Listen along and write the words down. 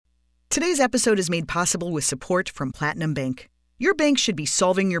Today's episode is made possible with support from Platinum Bank. Your bank should be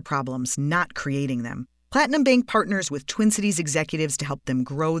solving your problems, not creating them. Platinum Bank partners with Twin Cities executives to help them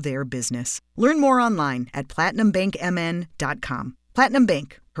grow their business. Learn more online at platinumbankmn.com. Platinum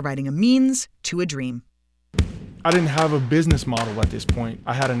Bank, providing a means to a dream. I didn't have a business model at this point.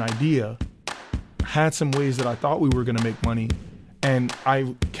 I had an idea, had some ways that I thought we were going to make money, and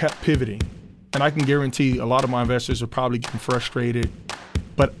I kept pivoting. And I can guarantee a lot of my investors are probably getting frustrated,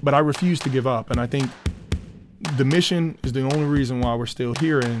 but I refuse to give up. And I think the mission is the only reason why we're still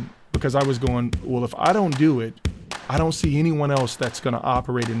here. And because I was going, well, if I don't do it, I don't see anyone else that's going to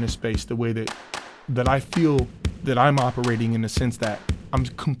operate in this space the way that I feel that I'm operating, in the sense that I'm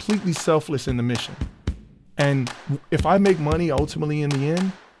completely selfless in the mission. And if I make money ultimately in the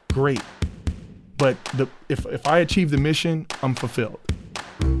end, great. But if I achieve the mission, I'm fulfilled.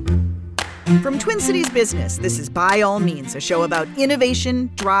 From Twin Cities Business, this is By All Means, a show about innovation,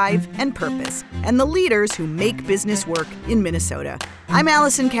 drive, and purpose, and the leaders who make business work in Minnesota. I'm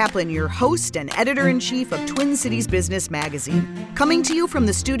Allison Kaplan, your host and editor-in-chief of Twin Cities Business Magazine, coming to you from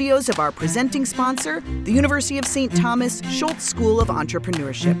the studios of our presenting sponsor, the University of St. Thomas Schultz School of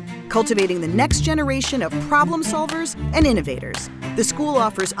Entrepreneurship, cultivating the next generation of problem solvers and innovators. The school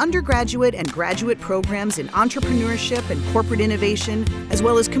offers undergraduate and graduate programs in entrepreneurship and corporate innovation, as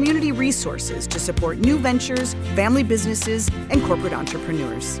well as community resources to support new ventures, family businesses, and corporate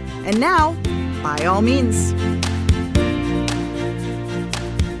entrepreneurs. And now, By All Means.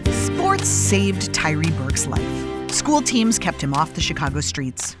 Sports saved Tyree Burke's life. School teams kept him off the Chicago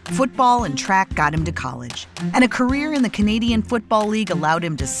streets. Football and track got him to college. And a career in the Canadian Football League allowed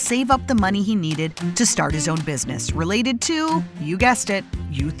him to save up the money he needed to start his own business related to, you guessed it,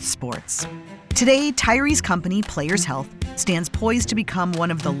 youth sports. Today, Tyree's company, Players Health, stands poised to become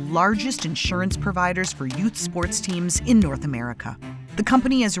one of the largest insurance providers for youth sports teams in North America. The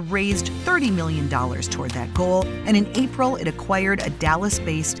company has raised $30 million toward that goal, and in April, it acquired a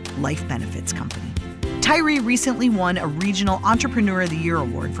Dallas-based life benefits company. Tyree recently won a Regional Entrepreneur of the Year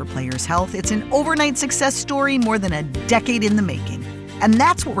award for Players Health. It's an overnight success story more than a decade in the making. And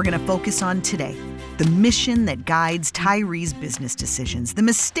that's what we're going to focus on today. The mission that guides Tyree's business decisions, the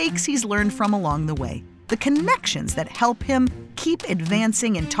mistakes he's learned from along the way, the connections that help him keep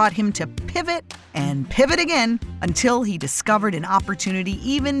advancing and taught him to pivot and pivot again until he discovered an opportunity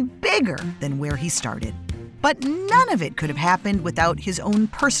even bigger than where he started. But none of it could have happened without his own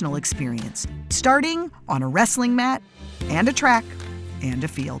personal experience, starting on a wrestling mat and a track and a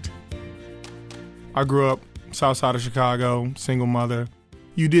field. I grew up south side of Chicago, single mother.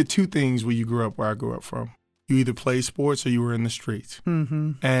 You did two things when you grew up where I grew up from. You either played sports or you were in the streets.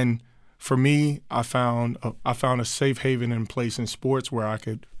 Mm-hmm. And for me, I found a safe haven and place in sports where I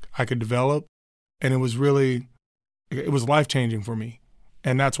could develop, and it was life-changing for me.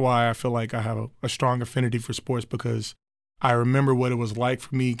 And that's why I feel like I have a strong affinity for sports, because I remember what it was like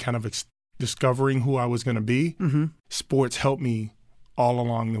for me kind of discovering who I was going to be. Mm-hmm. Sports helped me all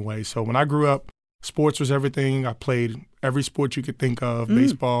along the way. So when I grew up, sports was everything. I played every sport you could think of,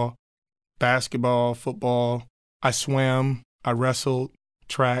 baseball, basketball, football. I swam, I wrestled,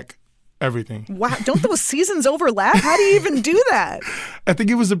 track, everything. Wow, don't those seasons overlap? How do you even do that? I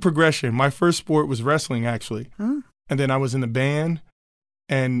think it was a progression. My first sport was wrestling, actually. Huh? And then I was in the band.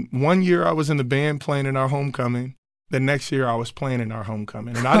 And one year I was in the band playing in our homecoming. The next year I was playing in our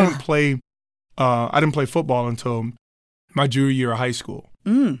homecoming. And I didn't play football until my junior year of high school.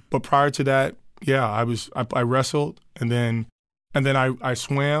 But prior to that, yeah, I wrestled, and then I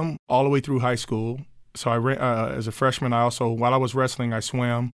swam all the way through high school. So I ran, as a freshman, while I was wrestling, I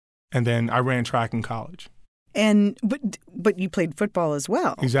swam, and then I ran track in college. And but you played football as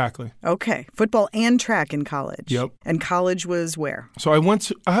well. Exactly. Okay, football and track in college. Yep. And college was where? So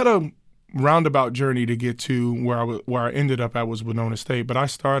I had a roundabout journey to get to where I ended up at was Winona State, but I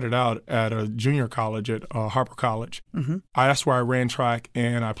started out at a junior college at Harper College. Mm-hmm. That's where I ran track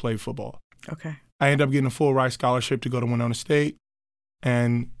and I played football. Okay. I ended up getting a full ride scholarship to go to Winona State,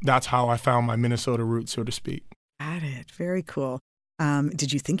 and that's how I found my Minnesota roots, so to speak. Got it. Very cool.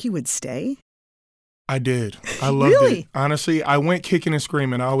 Did you think you would stay? I did. I loved it. Honestly, I went kicking and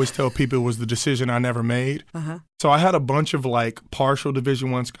screaming. I always tell people it was the decision I never made. Uh-huh. So I had a bunch of partial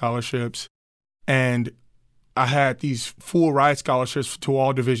Division I scholarships, and I had these full ride scholarships to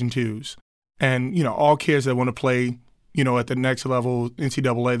all Division IIs. And, all kids that want to play, at the next level,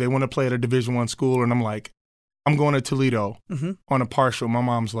 NCAA, they want to play at a Division I school. And I'm like, I'm going to Toledo on a partial. My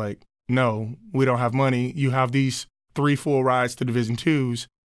mom's like, no, we don't have money. You have these 3 full rides to Division IIs.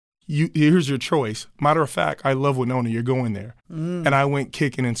 Here's your choice. Matter of fact, I love Winona. You're going there. And I went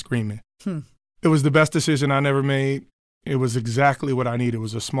kicking and screaming. It was the best decision I never made. It was exactly what I needed. It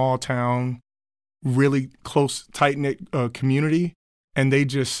was a small town, really close, tight-knit community, and they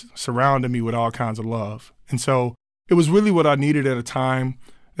just surrounded me with all kinds of love. And so it was really what I needed at a time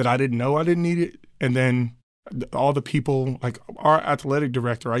that I didn't know I didn't need it. And then all the people, like our athletic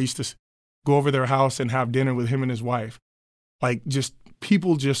director, I used to go over their house and have dinner with him and his wife. Like, just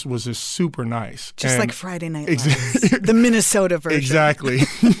people just was just super nice. Just like Friday Night Lights, the Minnesota version. Exactly.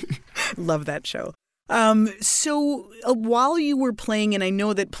 Love that show. So while you were playing, and I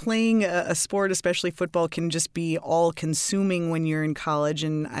know that playing a sport, especially football, can just be all-consuming when you're in college,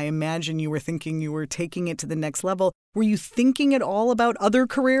 and I imagine you were thinking you were taking it to the next level. Were you thinking at all about other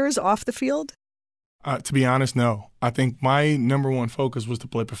careers off the field? To be honest, no. I think my number one focus was to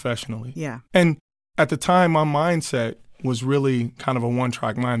play professionally. Yeah. And at the time, my mindset was really kind of a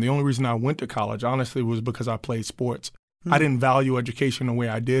one-track mind. The only reason I went to college, honestly, was because I played sports. I didn't value education the way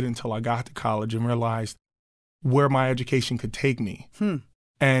I did until I got to college and realized where my education could take me.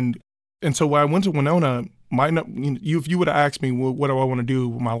 And so when I went to Winona, if you would have asked me, well, what do I want to do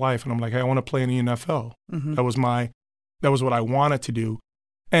with my life? And I'm like, hey, I want to play in the NFL. That was what I wanted to do.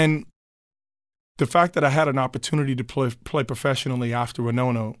 And the fact that I had an opportunity to play professionally after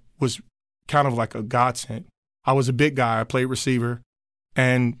Winona was kind of like a godsend. I was a big guy. I played receiver,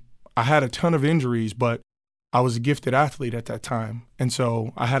 and I had a ton of injuries, but I was a gifted athlete at that time. And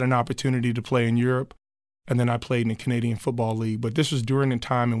so I had an opportunity to play in Europe, and then I played in the Canadian Football League. But this was during the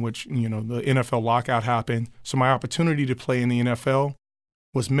time in which, the NFL lockout happened. So my opportunity to play in the NFL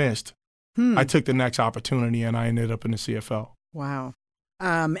was missed. I took the next opportunity, and I ended up in the CFL. Wow.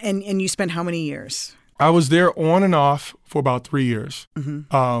 And you spent how many years? I was there on and off for about 3 years.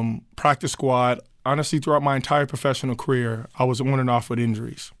 Practice squad. Honestly, throughout my entire professional career, I was on and off with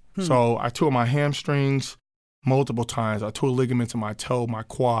injuries. So I tore my hamstrings multiple times. I tore ligaments in my toe, my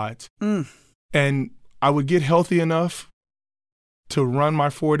quads. And I would get healthy enough to run my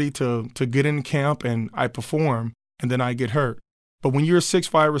 40 to get in camp, and I perform, and then I get hurt. But when you're a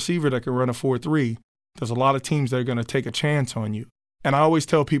 6'5" receiver that can run a 4.3, there's a lot of teams that are going to take a chance on you. And I always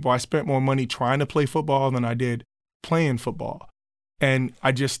tell people I spent more money trying to play football than I did playing football. And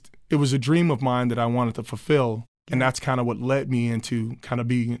it was a dream of mine that I wanted to fulfill. And that's kind of what led me into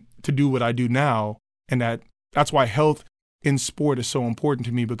to do what I do now. And that's why health in sport is so important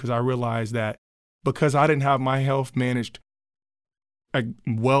to me, because I realized that because I didn't have my health managed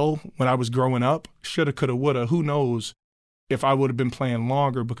well when I was growing up, shoulda, coulda, woulda, who knows if I would have been playing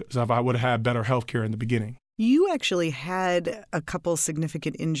longer, because if I would have had better health care in the beginning. You actually had a couple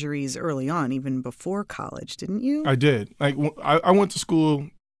significant injuries early on, even before college, didn't you? I did. I went to school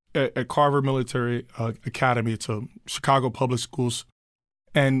at Carver Military Academy. It's a Chicago public schools.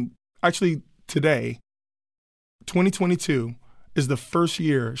 And actually today, 2022, is the first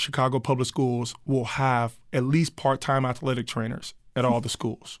year Chicago public schools will have at least part-time athletic trainers at all the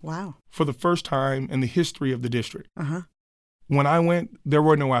schools. Wow. For the first time in the history of the district. When I went, there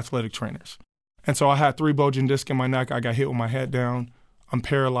were no athletic trainers. And so I had 3 bulging discs in my neck. I got hit with my head down. I'm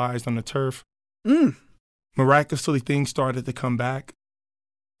paralyzed on the turf. Miraculously, things started to come back.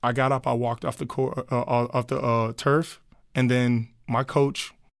 I got up, I walked off the turf, and then my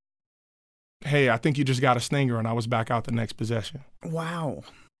coach, hey, I think you just got a stinger, and I was back out the next possession. Wow.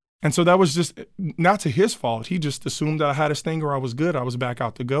 And so that was just not to his fault. He just assumed that I had a stinger, I was good, I was back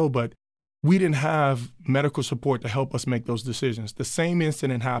out to go, but we didn't have medical support to help us make those decisions. The same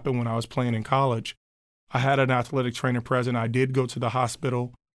incident happened when I was playing in college. I had an athletic trainer present. I did go to the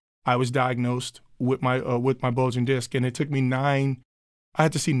hospital. I was diagnosed with my bulging disc, and it took me I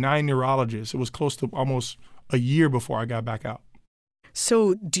had to see 9 neurologists. It was close to almost a year before I got back out.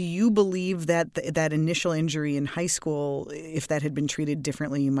 So do you believe that that initial injury in high school, if that had been treated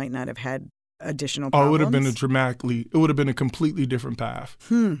differently, you might not have had additional problems? It would have been a completely different path.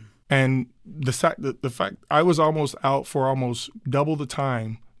 And the fact I was almost out for almost double the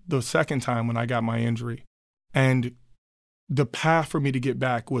time the second time when I got my injury. And the path for me to get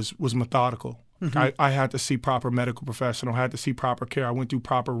back was methodical. I had to see proper medical professional, I had to see proper care. I went through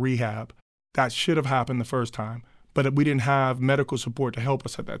proper rehab. That should have happened the first time, but we didn't have medical support to help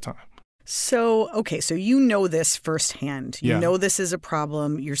us at that time. So you know this firsthand. You Yeah. know this is a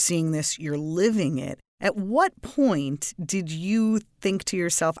problem. You're seeing this. You're living it. At what point did you think to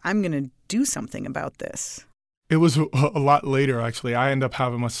yourself, I'm going to do something about this? It was a lot later, actually. I ended up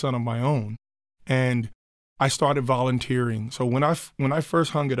having a son of my own, and I started volunteering. So when I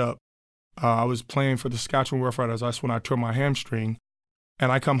first hung it up, I was playing for the Saskatchewan Roughriders. That's when I tore my hamstring,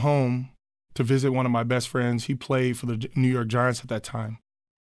 and I come home to visit one of my best friends. He played for the New York Giants at that time,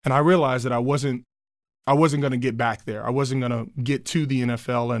 and I realized that I wasn't going to get back there. I wasn't going to get to the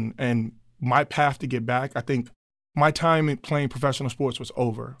NFL, and my path to get back, I think my time in playing professional sports was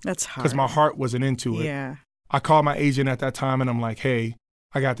over. That's hard. Because my heart wasn't into it. Yeah. I called my agent at that time and I'm like, hey,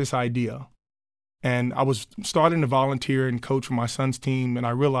 I got this idea. And I was starting to volunteer and coach for my son's team. And I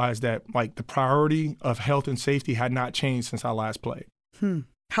realized that like the priority of health and safety had not changed since I last played.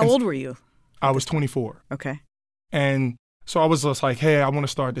 How old were you? I was 24. Okay. And so I was just like, hey, I want to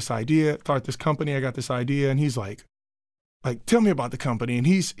start this company. I got this idea. And he's like, tell me about the company. And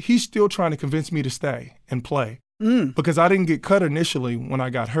he's still trying to convince me to stay and play because I didn't get cut initially when I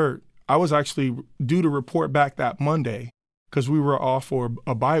got hurt. I was actually due to report back that Monday because we were off for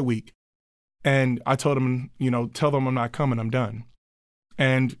a bye week. And I told him, tell them I'm not coming, I'm done.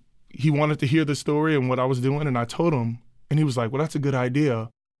 And he wanted to hear the story and what I was doing. And I told him, and he was like, well, that's a good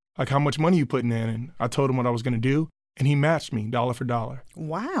idea. Like, how much money you putting in? And I told him what I was going to do. And he matched me dollar for dollar.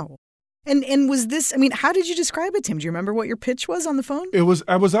 Wow. And was this, how did you describe it to him? Do you remember what your pitch was on the phone? It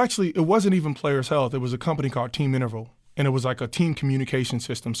wasn't even Players Health. It was a company called Team Interval. And it was like a team communication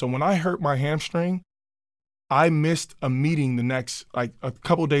system. So when I hurt my hamstring, I missed a meeting a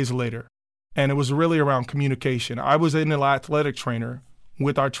couple days later. And it was really around communication. I was in an athletic trainer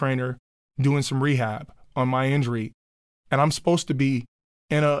with our trainer doing some rehab on my injury. And I'm supposed to be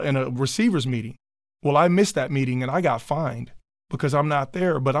in a receivers meeting. Well, I missed that meeting and I got fined because I'm not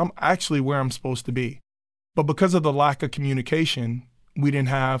there, but I'm actually where I'm supposed to be. But because of the lack of communication, we didn't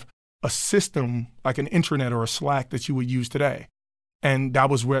have a system like an intranet or a Slack that you would use today. And that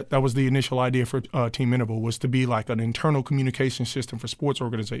was the initial idea for Team Interval, was to be like an internal communication system for sports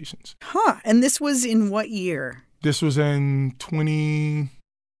organizations. Huh. And this was in what year? This was in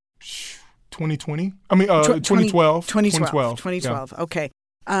 2020. 2012. 2012. Yeah. Okay.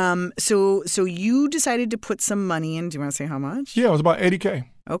 So you decided to put some money in. Do you want to say how much? Yeah, it was about $80K.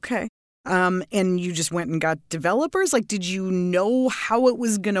 Okay. And you just went and got developers? Like, did you know how it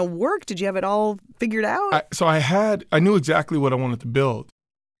was going to work? Did you have it all figured out? I knew exactly what I wanted to build.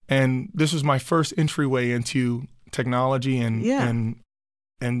 And this was my first entryway into technology and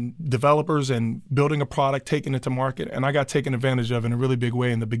developers and building a product, taking it to market. And I got taken advantage of in a really big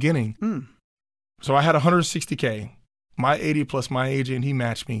way in the beginning. So I had $160K. My 80 plus my agent, he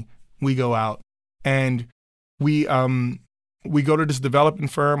matched me. We go out and we go to this developing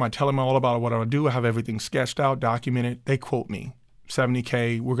firm. I tell them all about what I do. I have everything sketched out, documented. They quote me,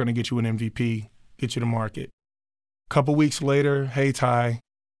 $70K, we're going to get you an MVP, get you to market. A couple weeks later, hey, Ty,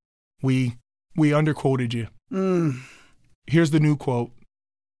 we underquoted you. Here's the new quote.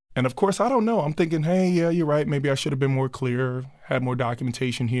 And of course, I don't know. I'm thinking, hey, yeah, you're right. Maybe I should have been more clear, had more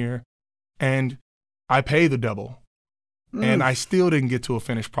documentation here. And I pay the double. And I still didn't get to a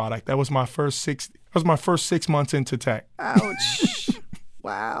finished product. That was my first 6 months into tech. Ouch.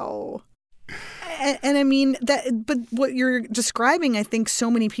 Wow. And but what you're describing, I think so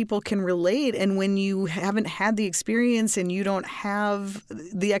many people can relate. And when you haven't had the experience and you don't have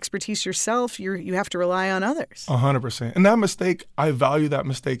the expertise yourself, you have to rely on others. 100%. And that mistake, I value that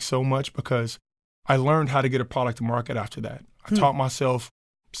mistake so much because I learned how to get a product to market after that. I taught myself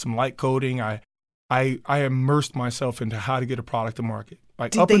some light coding. I immersed myself into how to get a product to market.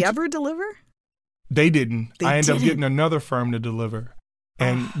 Did they ever deliver? They didn't. I ended up getting another firm to deliver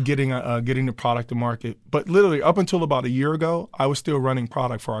and getting the product to market. But literally up until about a year ago, I was still running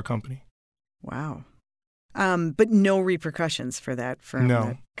product for our company. Wow. But no repercussions for that firm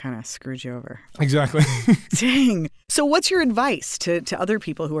that kind of screwed you over. Exactly. Dang. So what's your advice to other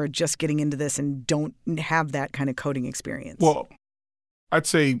people who are just getting into this and don't have that kind of coding experience? Well, I'd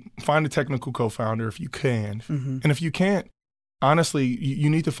say find a technical co-founder if you can. And if you can't, honestly, you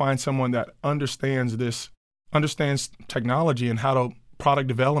need to find someone that understands technology and how to product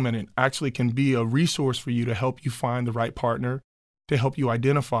development and actually can be a resource for you to help you find the right partner, to help you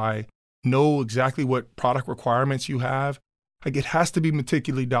identify, know exactly what product requirements you have. Like, it has to be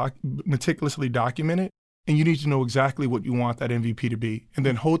meticulously documented, and you need to know exactly what you want that MVP to be, and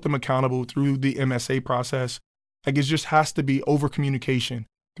then hold them accountable through the MSA process. Like, it just has to be over communication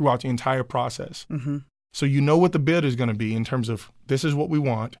throughout the entire process. So you know what the bid is going to be in terms of, this is what we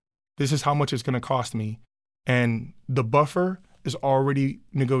want, this is how much it's going to cost me, and the buffer is already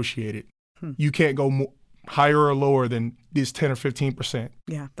negotiated. You can't go higher or lower than this 10 or 15%.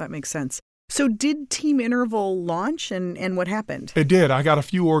 Yeah, that makes sense. So did Team Interval launch and what happened? It did. I got a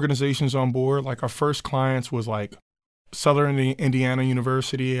few organizations on board. Like, our first clients was like Southern Indiana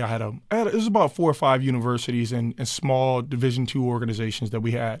University. It was about 4 or 5 universities and small Division II organizations that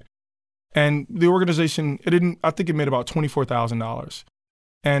we had. And the organization, I think it made about $24,000.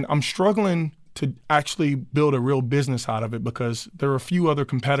 And I'm struggling to actually build a real business out of it because there are a few other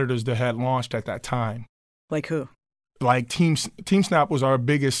competitors that had launched at that time. Like who? Like TeamSnap was our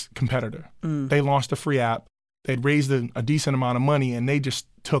biggest competitor. They launched a free app. they'd raised a decent amount of money, and they just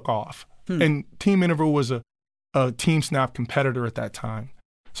took off. And Team Interval was a Team Snap competitor at that time.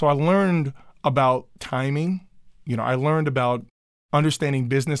 So I learned about timing. I learned about understanding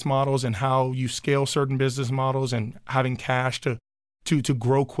business models and how you scale certain business models and having cash to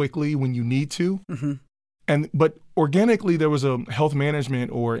grow quickly when you need to. But organically, there was a health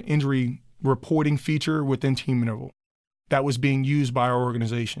management or injury reporting feature within Team Interval that was being used by our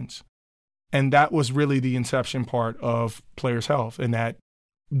organizations. And that was really the inception part of Players Health, and that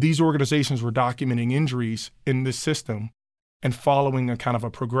these organizations were documenting injuries in this system and following a kind of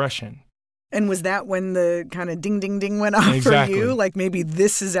a progression. And was that when the kind of ding, ding, ding went off for you? Like maybe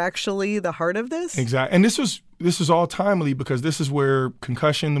this is actually the heart of this? Exactly. And this was all timely because this is where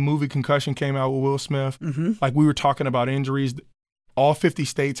Concussion, the movie Concussion, came out with Will Smith. Like we were talking about injuries. All 50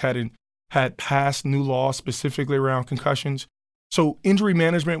 states had passed new laws specifically around concussions. So injury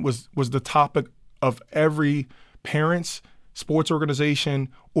management was the topic of every parent's, sports organization,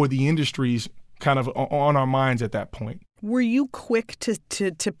 or the industry's kind of on our minds at that point. Were you quick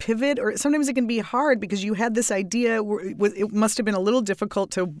to pivot? Or sometimes it can be hard because you had this idea. It must have been a little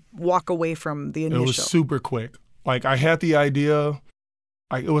difficult to walk away from the initial. It was super quick. Like I had the idea,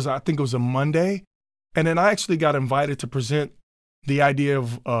 I think it was a Monday, and then I actually got invited to present the idea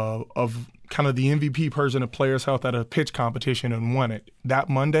of kind of the MVP person of Players Health at a pitch competition and won it. That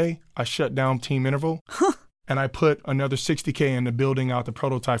Monday, I shut down Team Interval. And I put another $60K into building out the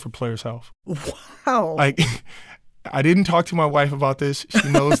prototype for Players Health. Wow. Like, I didn't talk to my wife about this. She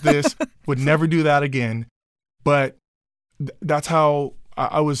knows this. Would never do that again. But that's how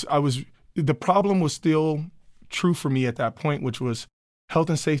I was. The problem was still true for me at that point, which was health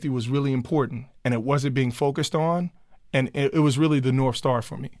and safety was really important, and it wasn't being focused on. And it was really the North Star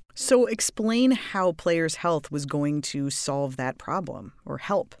for me. So explain how Players Health was going to solve that problem or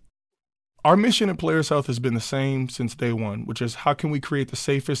help. Our mission at Players Health has been the same since day one, which is how can we create the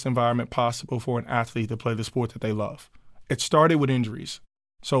safest environment possible for an athlete to play the sport that they love? It started with injuries.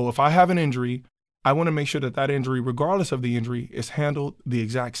 So if I have an injury, I want to make sure that injury, regardless of the injury, is handled the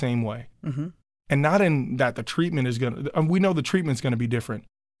exact same way. And not in that the treatment is we know the treatment's going to be different,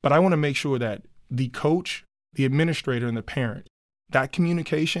 but I want to make sure that the coach, the administrator, and the parent, that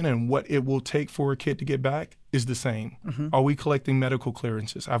communication and what it will take for a kid to get back is the same. Are we collecting medical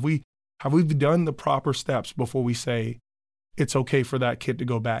clearances? Have we done the proper steps before we say it's okay for that kid to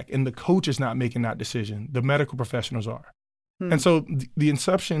go back? And the coach is not making that decision. The medical professionals are. And so the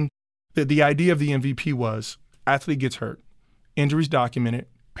inception, the idea of the MVP was athlete gets hurt, injuries documented,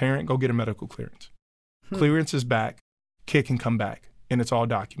 parent go get a medical clearance. Clearance is back, kid can come back, and it's all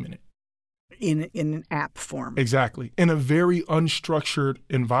documented. In an app form. Exactly. In a very unstructured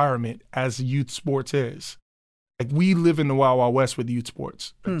environment as youth sports is. Like we live in the Wild Wild West with youth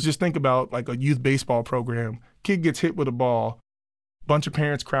sports. Just think about like a youth baseball program. Kid gets hit with a ball, bunch of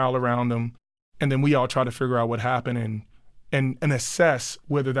parents crowd around them, and then we all try to figure out what happened and assess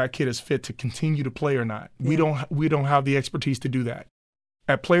whether that kid is fit to continue to play or not. Yeah. We don't have the expertise to do that.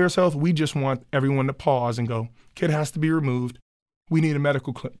 At Players Health, we just want everyone to pause and go, kid has to be removed. We need a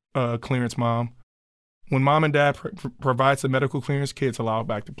medical clearance, mom. When mom and dad provides the medical clearance, kid's allowed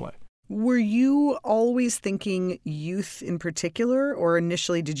back to play. Were you always thinking youth in particular, or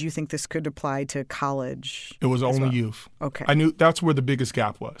initially did you think this could apply to college? It was only youth. Okay. I knew that's where the biggest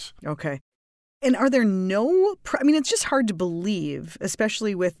gap was. Okay. And are there it's just hard to believe,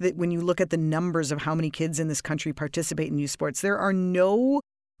 especially with when you look at the numbers of how many kids in this country participate in youth sports. There are no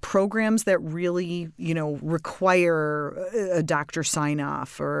programs that really, require a doctor sign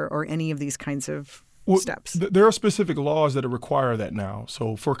off or any of these kinds of steps. There are specific laws that require that now.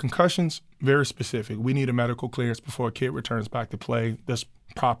 So for concussions, very specific. We need a medical clearance before a kid returns back to play. There's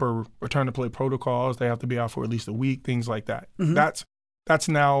proper return to play protocols. They have to be out for at least a week, things like that. That's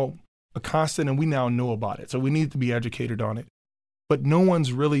now a constant, and we now know about it. So we need to be educated on it. But no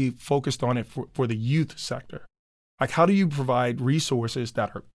one's really focused on it for the youth sector. Like, how do you provide resources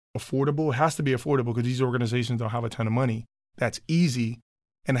that are affordable? It has to be affordable because these organizations don't have a ton of money. That's easy.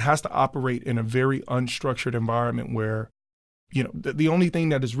 And it has to operate in a very unstructured environment where, the only thing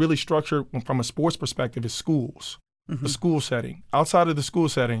that is really structured from a sports perspective is schools, the school setting. Outside of the school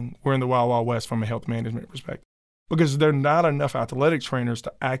setting, we're in the Wild Wild West from a health management perspective because there are not enough athletic trainers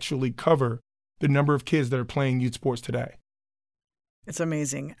to actually cover the number of kids that are playing youth sports today. It's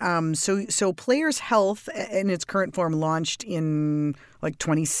amazing. So Players Health in its current form launched in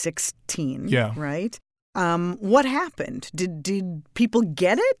 2016, right? What happened? Did people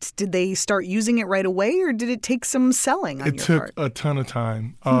get it? Did they start using it right away, or did it take some selling on your part? It took a ton of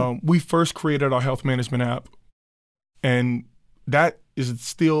time. We first created our health management app, and that is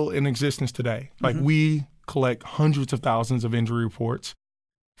still in existence today. Like we collect hundreds of thousands of injury reports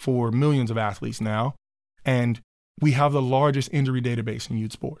for millions of athletes now. And we have the largest injury database in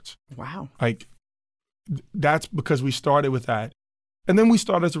youth sports. Wow. Like, that's because we started with that. And then we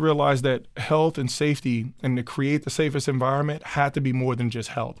started to realize that health and safety, and to create the safest environment, had to be more than just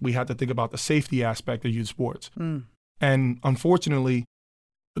health. We had to think about the safety aspect of youth sports. And unfortunately,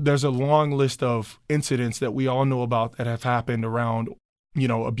 there's a long list of incidents that we all know about that have happened around,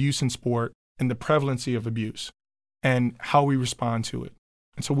 abuse in sport and the prevalency of abuse and how we respond to it.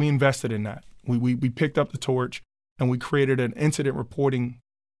 And so we invested in that. We picked up the torch and we created an incident reporting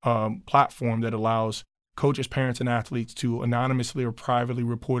platform that allows coaches, parents, and athletes to anonymously or privately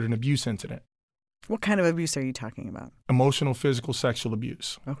report an abuse incident. What kind of abuse are you talking about? Emotional, physical, sexual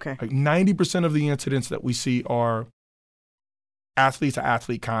abuse. Okay. Like 90% of the incidents that we see are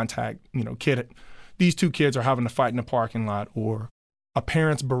athlete-to-athlete contact. These two kids are having a fight in the parking lot, or a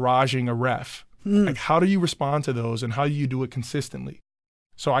parent's barraging a ref. Like, how do you respond to those, and how do you do it consistently?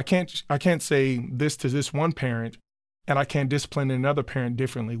 So I can't say this to this one parent, and I can't discipline another parent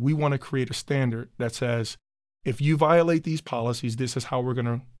differently. We want to create a standard that says, if you violate these policies, this is how we're going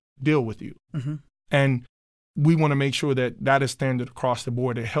to deal with you. And we want to make sure that that is standard across the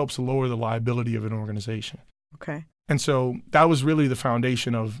board. It helps lower the liability of an organization. Okay. And so that was really the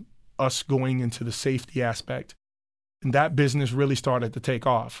foundation of us going into the safety aspect. And that business really started to take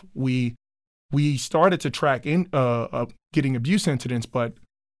off. We started to track getting abuse incidents, but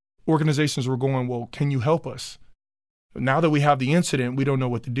organizations were going, well, can you help us? Now that we have the incident, we don't know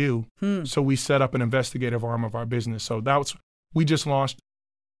what to do. So we set up an investigative arm of our business. So we just launched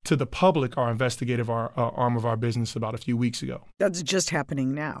to the public our investigative arm of our business about a few weeks ago. That's just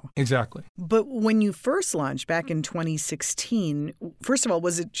happening now. Exactly. But when you first launched back in 2016, first of all,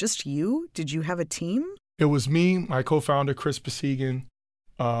 was it just you? Did you have a team? It was me, my co-founder, Chris Pasegan.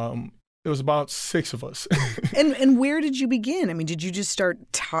 It was about 6 of us. And where did you begin? I mean, did you just start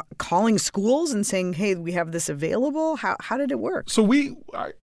calling schools and saying, hey, we have this available? How did it work? So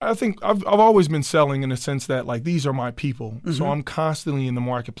I think I've always been selling in the sense that, like, these are my people. So I'm constantly in the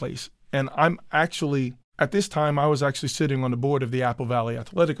marketplace. And I'm actually, at this time, I was actually sitting on the board of the Apple Valley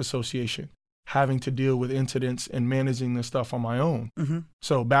Athletic Association, having to deal with incidents and managing this stuff on my own.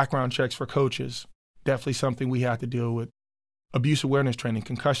 So background checks for coaches, definitely something we had to deal with. Abuse awareness training,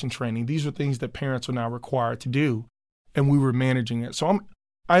 concussion training. These are things that parents are now required to do, and we were managing it. So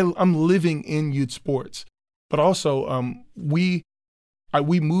I'm living in youth sports, but also we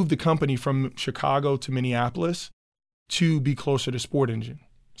moved the company from Chicago to Minneapolis to be closer to Sport Engine.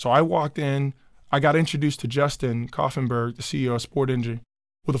 So I walked in, I got introduced to Justin Koffenberg, the CEO of Sport Engine,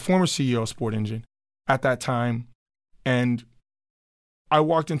 the former CEO of Sport Engine at that time, and I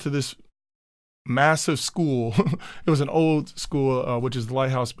walked into this massive school. It was an old school, which is the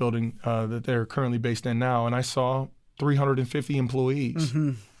Lighthouse building that they're currently based in now. And I saw 350 employees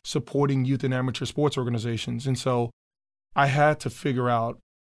supporting youth and amateur sports organizations. And so I had to figure out,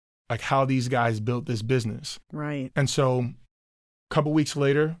 like, how these guys built this business. Right. And so a couple weeks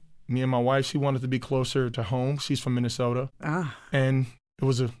later, me and my wife, she wanted to be closer to home. She's from Minnesota. And it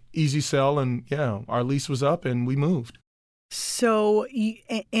was an easy sell. And our lease was up and we moved. So,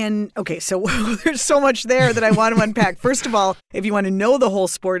 so there's so much there that I want to unpack. First of all, if you want to know the whole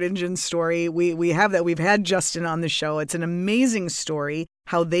Sport Engine story, we have that. We've had Justin on the show. It's an amazing story,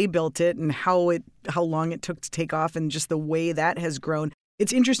 how they built it and how long it took to take off and just the way that has grown.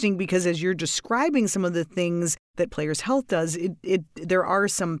 It's interesting because as you're describing some of the things that Players Health does, there are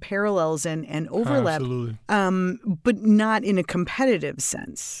some parallels and overlap, absolutely, but not in a competitive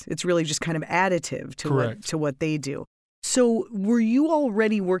sense. It's really just kind of additive to what they do. So were you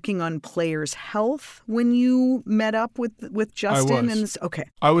already working on Players Health when you met up with Justin? I was. Okay.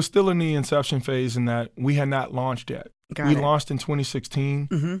 I was still in the inception phase in that we had not launched yet. We launched in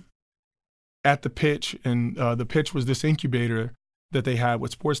 2016 at the pitch, and the pitch was this incubator that they had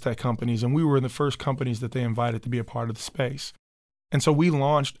with sports tech companies, and we were the first companies that they invited to be a part of the space. And so we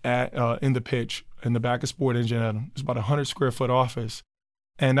launched in the pitch in the back of Sport Engine. It was about a 100-square-foot office.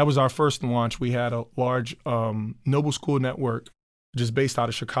 And that was our first launch. We had a large Noble School network, which is based out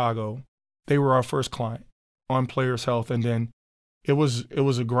of Chicago. They were our first client on Players Health, and then it was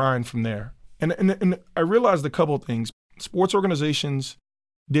a grind from there. And I realized a couple of things. Sports organizations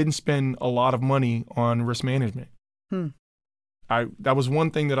didn't spend a lot of money on risk management. That was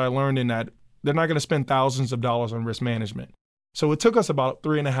one thing that I learned, in that they're not going to spend thousands of dollars on risk management. So it took us about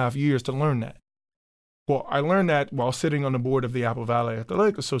 3.5 years to learn that. Well, I learned that while sitting on the board of the Apple Valley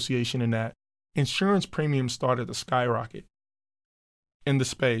Athletic Association, in that insurance premiums started to skyrocket in the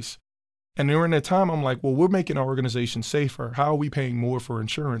space. And during that time, I'm like, well, we're making our organization safer. How are we paying more for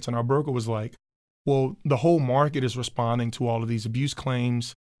insurance? And our broker was like, Well, the whole market is responding to all of these abuse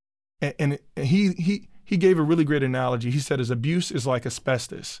claims. And he gave a really great analogy. He said, as abuse is like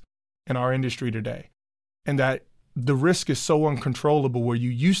asbestos in our industry today, and that the risk is so uncontrollable where you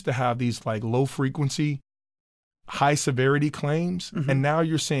used to have these like low frequency, high severity claims, and now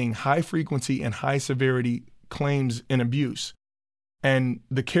you're seeing high frequency and high severity claims in abuse. And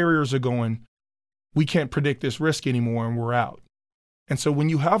the carriers are going, we can't predict this risk anymore, and we're out. And so when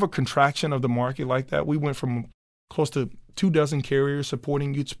you have a contraction of the market like that, we went from close to 24 carriers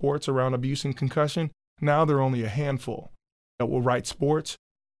supporting youth sports around abuse and concussion. Now there are only a handful that will write sports.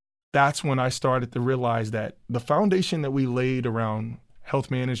 That's when I started to realize that the foundation that we laid around health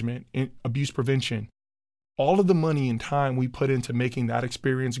management and abuse prevention, all of the money and time we put into making that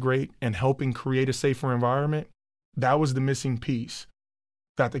experience great and helping create a safer environment, that was the missing piece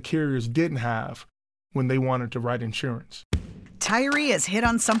that the carriers didn't have when they wanted to write insurance. Tyree has hit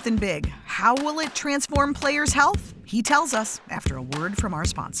on something big. How will it transform players' health? He tells us after a word from our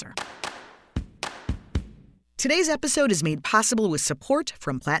sponsor. Today's episode is made possible with support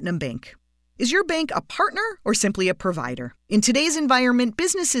from Platinum Bank. Is your bank a partner or simply a provider? In today's environment,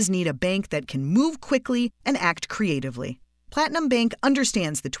 businesses need a bank that can move quickly and act creatively. Platinum Bank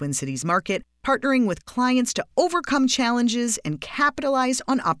understands the Twin Cities market, partnering with clients to overcome challenges and capitalize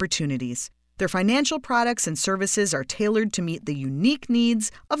on opportunities. Their financial products and services are tailored to meet the unique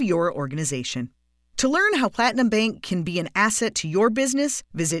needs of your organization. To learn how Platinum Bank can be an asset to your business,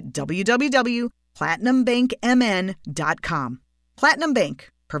 visit www.platinumbankmn.com. Platinum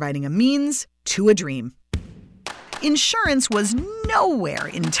Bank, providing a means to a dream. Insurance was nowhere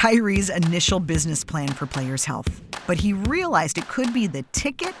in Tyree's initial business plan for Players Health, but he realized it could be the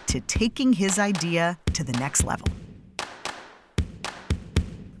ticket to taking his idea to the next level.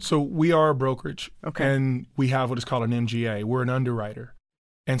 So we are a brokerage, Okay. and we have what is called an MGA. We're an underwriter.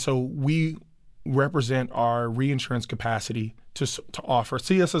 And so we represent our reinsurance capacity to offer.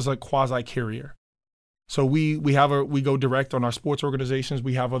 See us as a quasi-carrier. So we go direct on our sports organizations.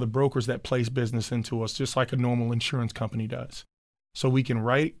 We have other brokers that place business into us, just like a normal insurance company does. So we can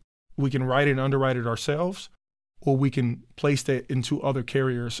write and underwrite it ourselves, or we can place that into other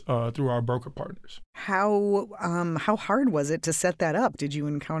carriers through our broker partners. How hard was it to set that up? Did you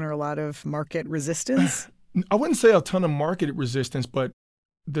encounter a lot of market resistance? I wouldn't say a ton of market resistance, but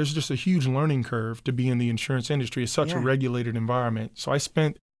there's just a huge learning curve to be in the insurance industry. It's such a regulated environment. So I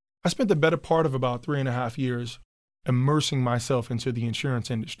spent the better part of about 3.5 years immersing myself into the insurance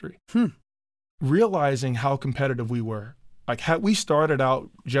industry, realizing how competitive we were. Like, had we started out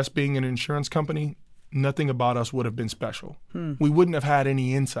just being an insurance company, nothing about us would have been special. We wouldn't have had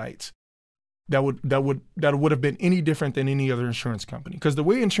any insights that would have been any different than any other insurance company. Because the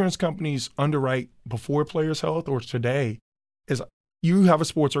way insurance companies underwrite before Players Health or today is, you have a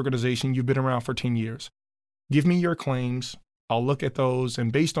sports organization, you've been around for 10 years. Give me your claims, I'll look at those,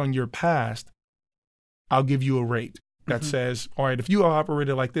 and based on your past, I'll give you a rate that says, all right, if you have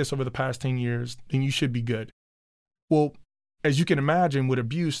operated like this over the past 10 years, then you should be good. Well, as you can imagine, with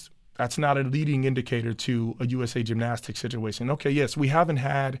abuse, that's not a leading indicator to a USA Gymnastics situation. Okay, yes, we haven't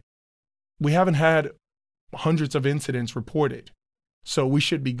had hundreds of incidents reported, so we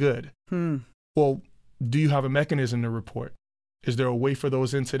should be good. Well, do you have a mechanism to report? Is there a way for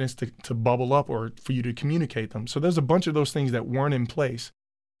those incidents to bubble up or for you to communicate them? So there's a bunch of those things that weren't in place.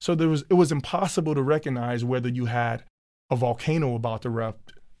 So it was impossible to recognize whether you had a volcano about to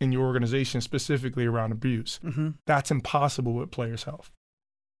erupt in your organization, specifically around abuse. That's impossible with Players Health.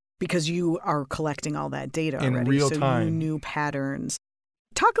 Because you are collecting all that data in already, real so time. you knew patterns.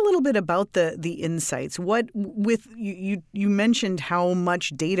 Talk a little bit about the insights. You mentioned how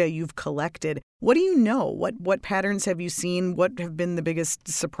much data you've collected. What do you know? What patterns have you seen? What have been the biggest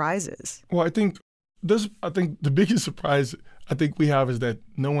surprises? Well, I think the biggest surprise I think we have is that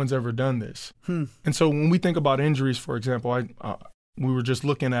no one's ever done this. And so when we think about injuries, for example, we were just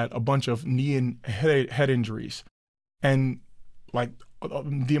looking at a bunch of knee and head injuries, and like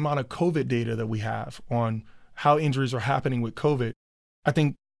the amount of COVID data that we have on how injuries are happening with COVID. I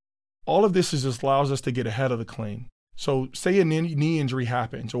think all of this just allows us to get ahead of the claim. So say a knee injury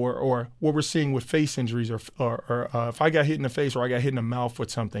happens, or what we're seeing with face injuries, or if I got hit in the face or I got hit in the mouth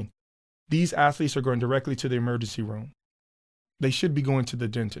with something, these athletes are going directly to the emergency room. They should be going to the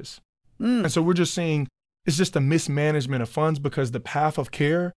dentist. And so we're just saying it's just a mismanagement of funds because the path of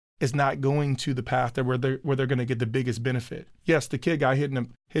care is not going to the path where they're going to get the biggest benefit. Yes, the kid got hit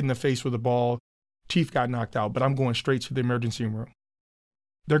in the face with a ball, teeth got knocked out, but I'm going straight to the emergency room.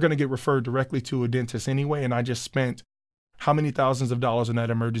 They're going to get referred directly to a dentist anyway, and I just spent how many thousands of dollars on that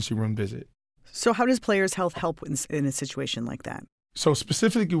emergency room visit. So how does Players Health help in a situation like that? So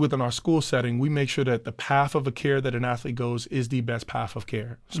specifically within our school setting, we make sure that the path of a care that an athlete goes is the best path of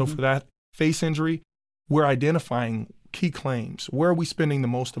care. So for that face injury, we're identifying key claims. Where are we spending the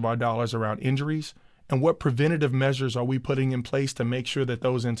most of our dollars around injuries? And what preventative measures are we putting in place to make sure that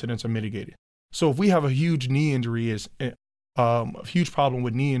those incidents are mitigated? So if we have a huge knee injury, a huge problem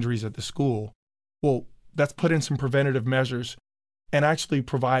with knee injuries at the school, well, let's put in some preventative measures and actually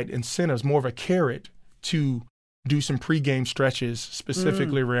provide incentives, more of a carrot, to do some pregame stretches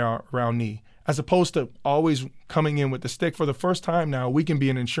specifically around knee, as opposed to always coming in with the stick. For the first time now, we can be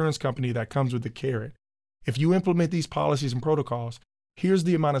an insurance company that comes with the carrot. If you implement these policies and protocols, here's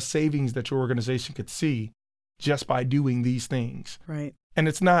the amount of savings that your organization could see just by doing these things. Right. And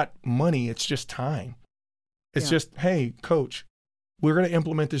it's not money, it's just time. It's just, hey, coach, we're going to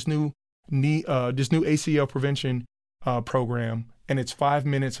implement this new ACL prevention program, and it's 5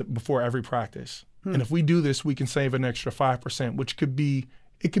 minutes before every practice. And if we do this, we can save an extra 5%, which could be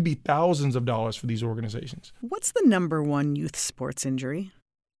thousands of dollars for these organizations. What's the number one youth sports injury?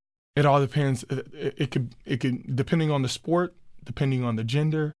 It all depends. It could depending on the sport, depending on the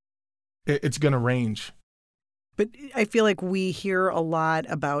gender, it's going to range. But I feel like we hear a lot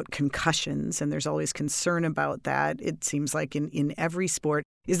about concussions, and there's always concern about that. It seems like in every sport.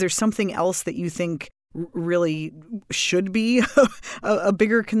 Is there something else that you think really should be a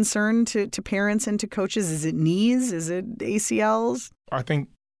bigger concern to parents and to coaches? Is it knees? Is it ACLs? I think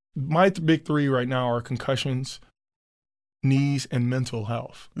my big three right now are concussions, knees, and mental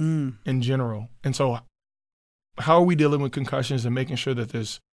health in general. And so how are we dealing with concussions and making sure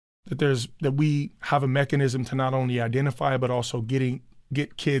that we have a mechanism to not only identify but also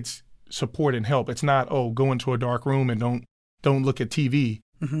get kids support and help? It's not, go into a dark room and don't look at TV.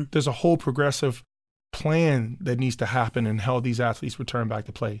 There's a whole progressive plan that needs to happen in how these athletes return back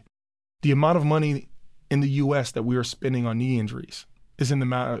to play. The amount of money in the U.S. that we are spending on knee injuries is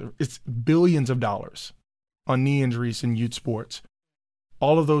it's billions of dollars on knee injuries in youth sports.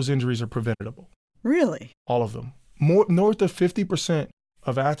 All of those injuries are preventable. Really? All of them. North of 50%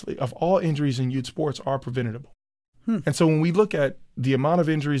 of all injuries in youth sports are preventable. And so when we look at the amount of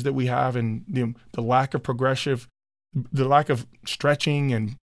injuries that we have and the lack of the lack of stretching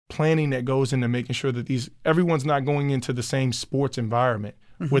and planning that goes into making sure that everyone's not going into the same sports environment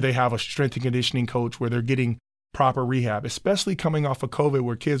where they have a strength and conditioning coach, where they're getting proper rehab, especially coming off of COVID,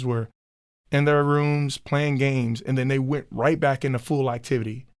 where kids were in their rooms playing games and then they went right back into full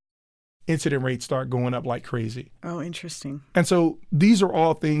activity. Incident rates start going up like crazy. Oh, interesting. And so these are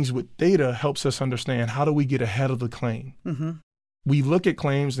all things with data helps us understand, how do we get ahead of the claim? We look at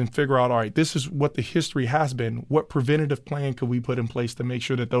claims and figure out, all right, this is what the history has been. What preventative plan could we put in place to make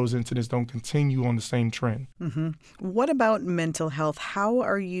sure that those incidents don't continue on the same trend? What about mental health? How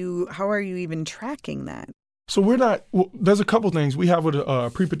are you even tracking that? So there's a couple things. We have a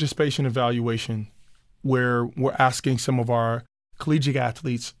pre-participation evaluation where we're asking some of our collegiate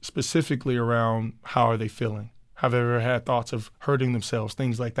athletes specifically around how are they feeling? Have they ever had thoughts of hurting themselves?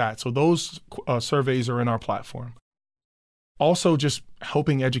 Things like that. So those surveys are in our platform. Also, just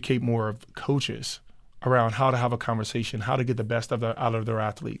helping educate more of coaches around how to have a conversation, how to get the best out of their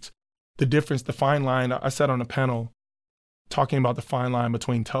athletes. The difference, the fine line. I sat on a panel talking about the fine line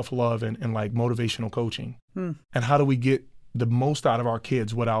between tough love and like motivational coaching. And how do we get the most out of our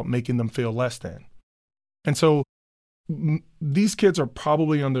kids without making them feel less than? And so these kids are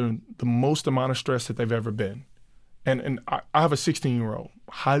probably under the most amount of stress that they've ever been. And I have a 16-year-old,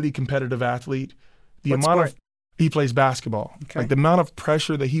 highly competitive athlete. What sport? He plays basketball. Okay. Like the amount of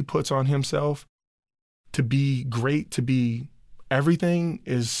pressure that he puts on himself to be great, to be everything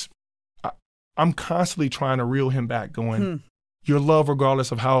I'm constantly trying to reel him back going, your love,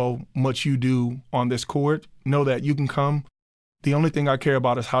 regardless of how much you do on this court, know that you can come. The only thing I care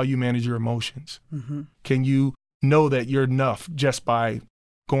about is how you manage your emotions. Can you know that you're enough just by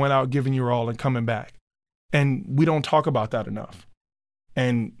going out, giving your all and coming back? And we don't talk about that enough.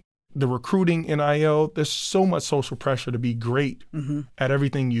 And the recruiting, NIL, there's so much social pressure to be great at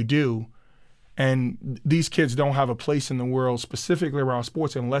everything you do. And these kids don't have a place in the world specifically around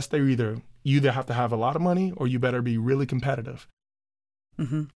sports unless you either have to have a lot of money or you better be really competitive.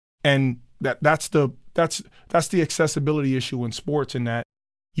 And that's the accessibility issue in sports, in that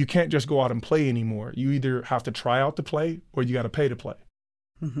you can't just go out and play anymore. You either have to try out to play or you got to pay to play.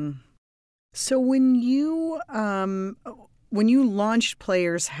 So when you launched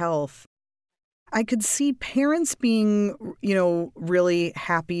Players Health, I could see parents being, really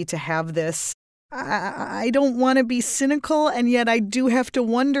happy to have this. I don't want to be cynical, and yet I do have to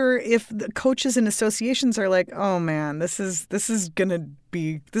wonder if the coaches and associations are like, oh man, this is gonna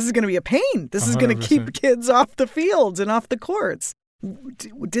be a pain. This is gonna keep kids off the fields and off the courts.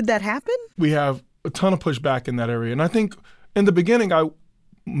 Did that happen? We have a ton of pushback in that area. And I think in the beginning,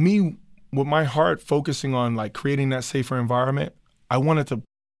 with my heart focusing on like creating that safer environment, I wanted to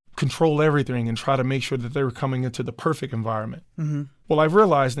control everything and try to make sure that they were coming into the perfect environment. Mm-hmm. Well, I've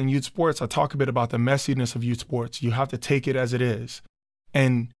realized in youth sports, I talk a bit about the messiness of youth sports. You have to take it as it is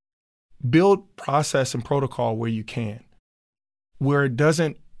and build process and protocol where you can, where it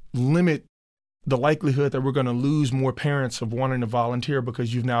doesn't limit the likelihood that we're going to lose more parents of wanting to volunteer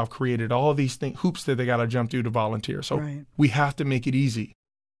because you've now created all these hoops that they got to jump through to volunteer. So we have to make it easy.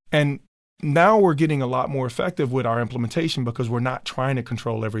 And now we're getting a lot more effective with our implementation because we're not trying to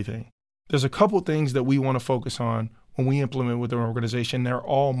control everything. There's a couple things that we want to focus on when we implement with our organization. They're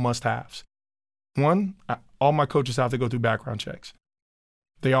all must-haves. One, all my coaches have to go through background checks.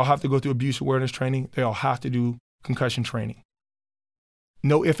 They all have to go through abuse awareness training. They all have to do concussion training.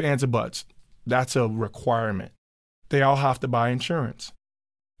 No ifs, ands, or buts. That's a requirement. They all have to buy insurance.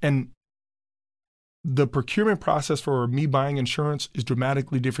 And the procurement process for me buying insurance is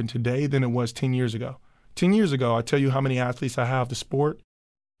dramatically different today than it was 10 years ago. 10 years ago, I tell you how many athletes I have, the sport,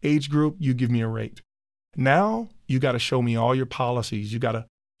 age group, you give me a rate. Now, you got to show me all your policies.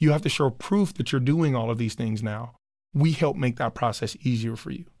 You have to show proof that you're doing all of these things now. We help make that process easier for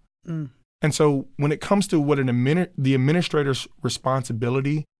you. And so when it comes to what the administrator's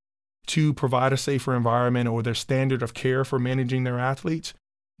responsibility to provide a safer environment or their standard of care for managing their athletes,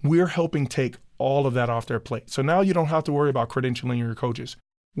 we're helping take all of that off their plate. So now you don't have to worry about credentialing your coaches.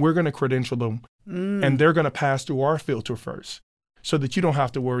 We're going to credential them and they're going to pass through our filter first so that you don't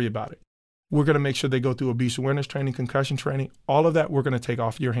have to worry about it. We're going to make sure they go through abuse awareness training, concussion training, all of that we're going to take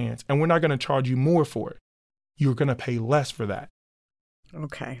off your hands. And we're not going to charge you more for it. You're going to pay less for that.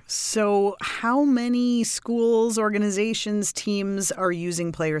 Okay. So how many schools, organizations, teams are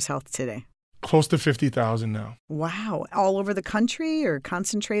using Players Health today? Close to 50,000 now. Wow. All over the country or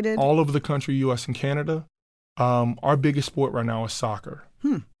concentrated? All over the country, U.S. and Canada. Our biggest sport right now is soccer.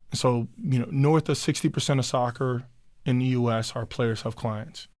 So, north of 60% of soccer in the U.S. are Players Health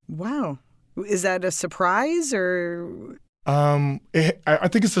clients. Wow. Is that a surprise or? I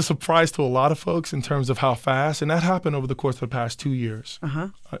think it's a surprise to a lot of folks in terms of how fast, and that happened over the course of the past 2 years.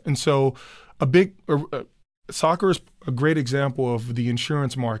 And so soccer is a great example of the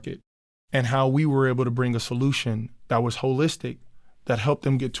insurance market and how we were able to bring a solution that was holistic, that helped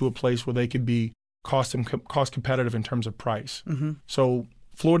them get to a place where they could be cost competitive in terms of price. So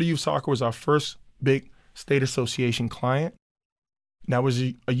Florida Youth Soccer was our first big state association client. That was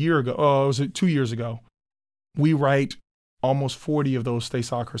a year ago. Oh, it was 2 years ago. We write almost 40 of those state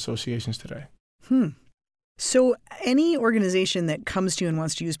soccer associations today. So any organization that comes to you and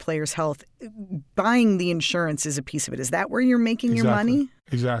wants to use Players Health, buying the insurance is a piece of it. Is that where you're making your money?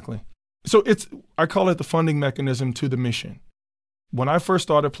 Exactly. So I call it the funding mechanism to the mission. When I first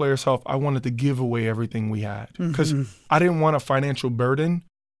started Players Health, I wanted to give away everything we had because I didn't want a financial burden.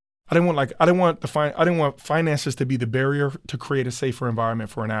 I didn't want finances to be the barrier to create a safer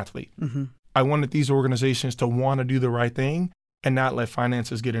environment for an athlete. I wanted these organizations to want to do the right thing and not let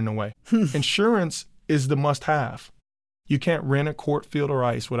finances get in the way. Insurance is the must-have. You can't rent a court, field, or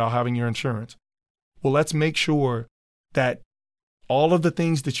ice without having your insurance. Well, let's make sure that all of the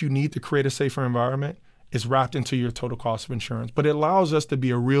things that you need to create a safer environment is wrapped into your total cost of insurance. But it allows us to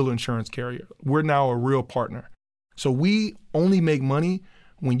be a real insurance carrier. We're now a real partner. So we only make money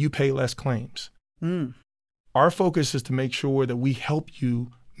when you pay less claims. Our focus is to make sure that we help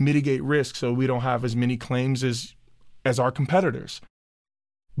you mitigate risk so we don't have as many claims as our competitors.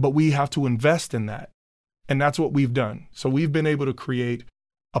 But we have to invest in that. And that's what we've done. So we've been able to create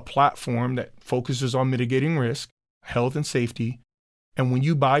a platform that focuses on mitigating risk, health and safety. And when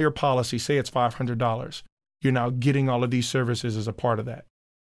you buy your policy, say it's $500, you're now getting all of these services as a part of that.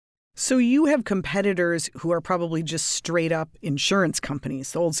 So you have competitors who are probably just straight up insurance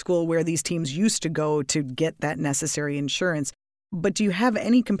companies, the old school where these teams used to go to get that necessary insurance. But do you have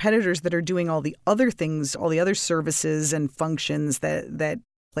any competitors that are doing all the other things, all the other services and functions that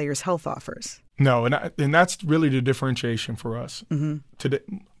Players Health offers? No, and that's really the differentiation for us. Today,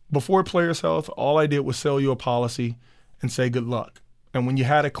 before Players Health, all I did was sell you a policy and say good luck. And when you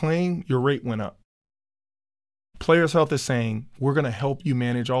had a claim, your rate went up. Players Health is saying, we're going to help you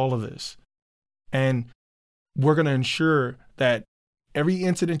manage all of this. And we're going to ensure that every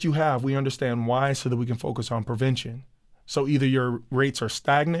incident you have, we understand why so that we can focus on prevention. So either your rates are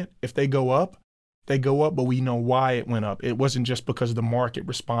stagnant. If they go up, but we know why it went up. It wasn't just because the market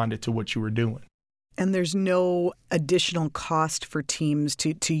responded to what you were doing. And there's no additional cost for teams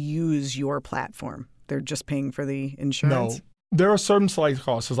to use your platform. They're just paying for the insurance? No. There are certain slight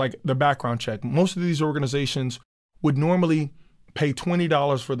costs, like the background check. Most of these organizations would normally pay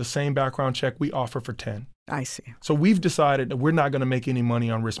 $20 for the same background check we offer for 10. I see. So we've decided that we're not going to make any money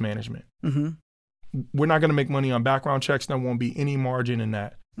on risk management. Mm-hmm. We're not going to make money on background checks. There won't be any margin in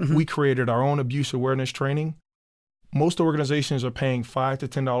that. Mm-hmm. We created our own abuse awareness training. Most organizations are paying $5 to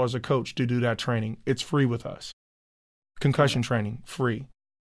 $10 a coach to do that training. It's free with us. Concussion training, free.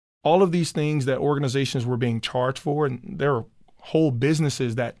 All of these things that organizations were being charged for, and there are whole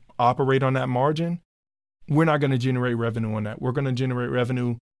businesses that operate on that margin, we're not going to generate revenue on that. We're going to generate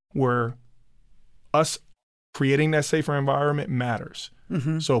revenue where us creating that safer environment matters.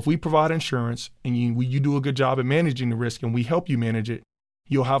 Mm-hmm. So if we provide insurance and you do a good job at managing the risk and we help you manage it,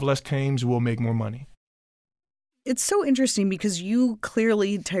 you'll have less claims, we'll make more money. It's so interesting because you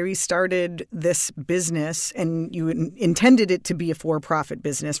clearly, Tyree, started this business and you intended it to be a for-profit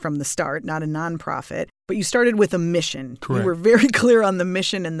business from the start, not a nonprofit, but you started with a mission. Correct. You were very clear on the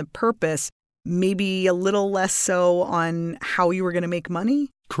mission and the purpose, maybe a little less so on how you were going to make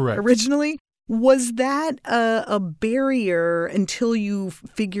money. Correct. Originally. Was that a barrier until you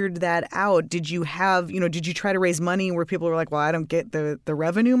figured that out? Did you try to raise money where people were like, well, I don't get the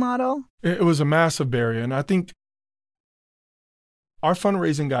revenue model? It was a massive barrier. And I think our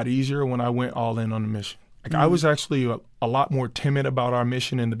fundraising got easier when I went all in on the mission. I was actually a lot more timid about our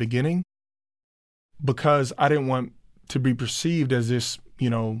mission in the beginning because I didn't want to be perceived as this,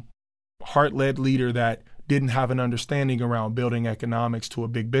 heart-led leader that didn't have an understanding around building economics to a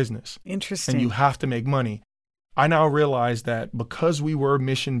big business. Interesting. And you have to make money. I now realize that because we were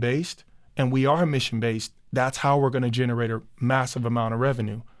mission-based and we are mission-based, that's how we're going to generate a massive amount of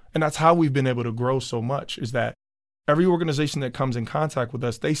revenue. And that's how we've been able to grow so much, is that every organization that comes in contact with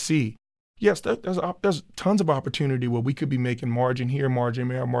us, they see, yes, there's tons of opportunity where we could be making margin here, margin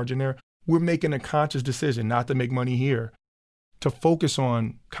there, margin there. We're making a conscious decision not to make money here, to focus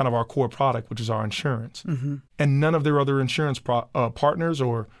on kind of our core product, which is our insurance. Mm-hmm. And none of their other insurance partners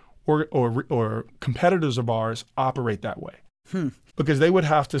or competitors of ours operate that way. Because they would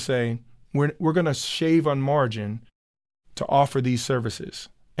have to say, we're going to shave on margin to offer these services.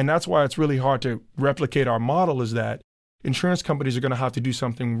 And that's why it's really hard to replicate our model, is that insurance companies are going to have to do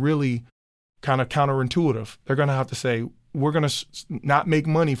something really kind of counterintuitive. They're going to have to say, we're going to not make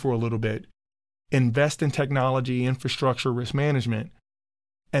money for a little bit, invest in technology, infrastructure, risk management,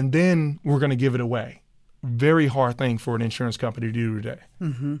 and then we're going to give it away. Very hard thing for an insurance company to do today.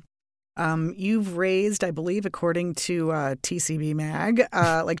 Mm-hmm. You've raised, I believe, according to TCB Mag,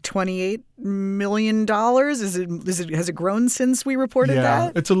 like $28 million. Has it grown since we reported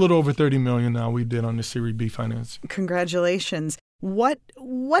that? Yeah, it's a little over $30 million now we did on the Series B financing. Congratulations. What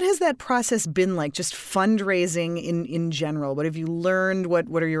has that process been like, just fundraising in general? What have you learned?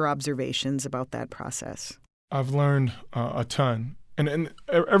 What are your observations about that process? I've learned a ton. And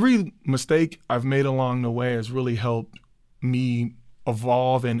every mistake I've made along the way has really helped me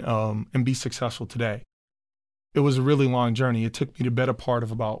evolve and be successful today. It was a really long journey. It took me the better part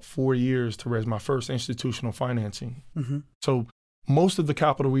of about 4 years to raise my first institutional financing. Mm-hmm. So most of the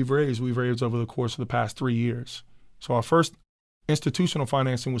capital we've raised over the course of the past 3 years. So our first institutional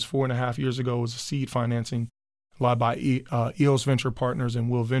financing was 4.5 years ago. It was a seed financing led by EOS Venture Partners and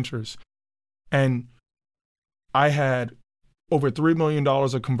Will Ventures. And I had over $3 million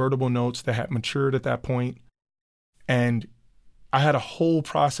of convertible notes that had matured at that point. And I had a whole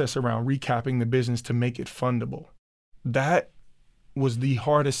process around recapping the business to make it fundable. That was the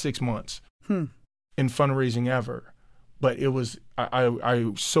hardest 6 months in fundraising ever. But it was,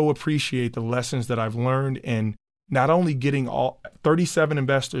 I so appreciate the lessons that I've learned in not only getting all 37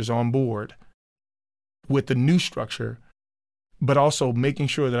 investors on board with the new structure, but also making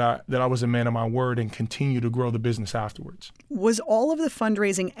sure that I was a man of my word and continue to grow the business afterwards. Was all of the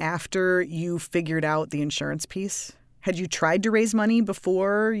fundraising after you figured out the insurance piece? Had you tried to raise money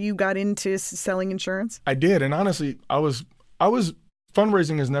before you got into selling insurance? I did, and honestly, I was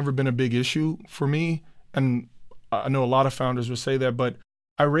fundraising has never been a big issue for me, and I know a lot of founders would say that, but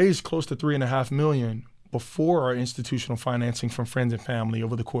I raised close to $3.5 million before our institutional financing from friends and family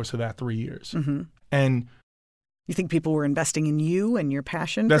over the course of that 3 years. Mm-hmm. And you think people were investing in you and your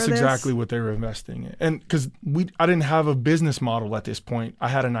passion for this? That's exactly what they were investing in. And because I didn't have a business model at this point. I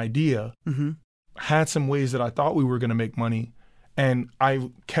had an idea, had some ways that I thought we were going to make money, and I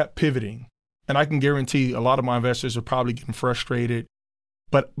kept pivoting. And I can guarantee a lot of my investors are probably getting frustrated,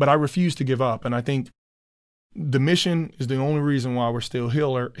 but I refuse to give up. And I think the mission is the only reason why we're still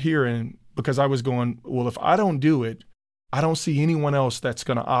here. And because I was going, well, if I don't do it, I don't see anyone else that's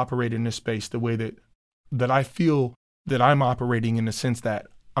going to operate in this space the way that I feel that I'm operating, in the sense that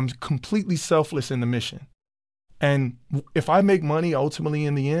I'm completely selfless in the mission. And if I make money ultimately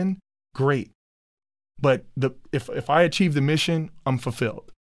in the end, great. But if I achieve the mission, I'm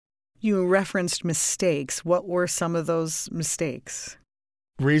fulfilled. You referenced mistakes. What were some of those mistakes?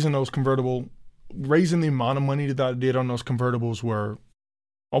 Raising the amount of money that I did on those convertibles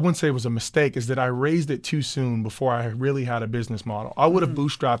I wouldn't say it was a mistake, is that I raised it too soon before I really had a business model. I would have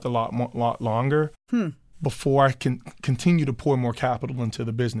bootstrapped a lot longer before I can continue to pour more capital into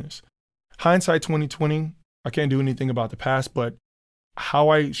the business. Hindsight 2020, I can't do anything about the past, but how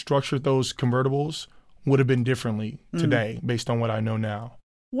I structured those convertibles would have been differently today based on what I know now.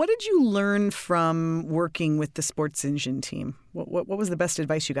 What did you learn from working with the Sports Engine team? What was the best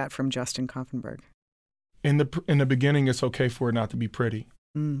advice you got from Justin Koffenberg? In the beginning, it's okay for it not to be pretty.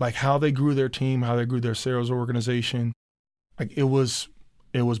 Like how they grew their team, how they grew their sales organization. Like it was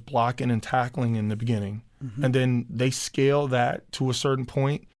blocking and tackling in the beginning. And then they scaled that to a certain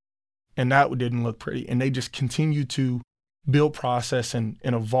point, and that didn't look pretty. And they just continued to build process and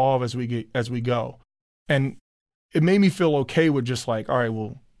evolve as we go. And it made me feel okay with just like, all right,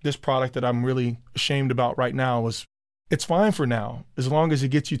 well, this product that I'm really ashamed about right now it's fine for now, as long as it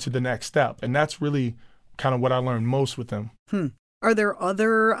gets you to the next step. And that's really kind of what I learned most with them. Are there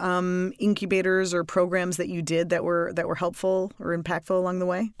other incubators or programs that you did that were helpful or impactful along the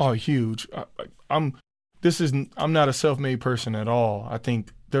way? Oh, huge. I'm not a self-made person at all. I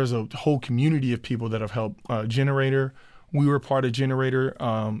think there's a whole community of people that have helped. Generator, we were part of Generator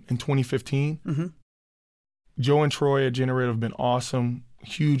in 2015. Joe and Troy at Generator have been awesome,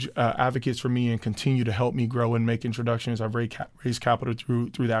 huge advocates for me, and continue to help me grow and make introductions. I've raised capital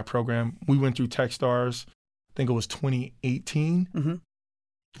through that program. We went through Techstars, I think it was 2018.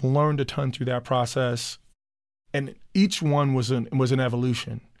 Learned a ton through that process, and each one was an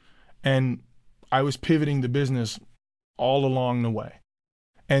evolution. And I was pivoting the business all along the way.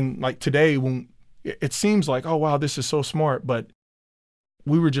 And like today, when it seems like, oh wow, this is so smart, but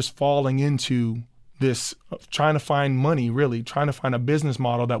we were just falling into this, trying to find money, really trying to find a business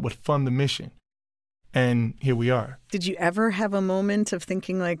model that would fund the mission. And here we are. Did you ever have a moment of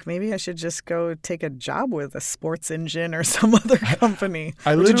thinking like, maybe I should just go take a job with a Sports Engine or some other company?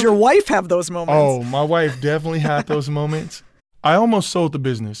 Did your wife have those moments? Oh, my wife definitely had those moments. I almost sold the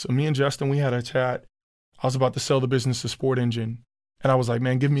business. Me and Justin, we had a chat. I was about to sell the business to Sport Engine. And I was like,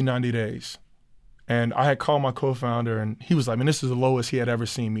 man, give me 90 days. And I had called my co-founder, and he was like, man, this is the lowest he had ever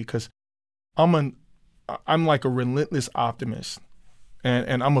seen me, because I'm like a relentless optimist.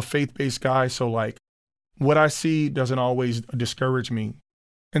 And I'm a faith-based guy, so like what I see doesn't always discourage me.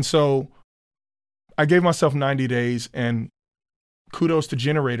 And so I gave myself 90 days, and kudos to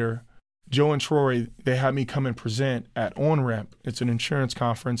Generator. Joe and Troy, they had me come and present at OnRamp. It's an insurance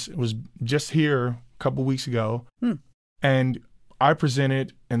conference. It was just here a couple weeks ago. And I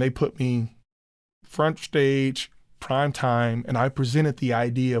presented, and they put me front stage, prime time, and I presented the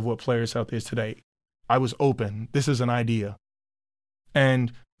idea of what Players Health is today. I was open. This is an idea.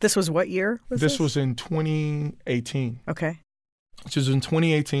 And this was what year? This was in 2018. Okay. This was in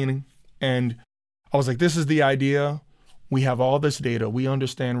 2018. And I was like, this is the idea. We have all this data. We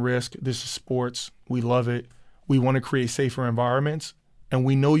understand risk. This is sports. We love it. We want to create safer environments. And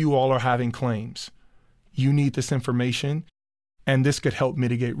we know you all are having claims. You need this information. And this could help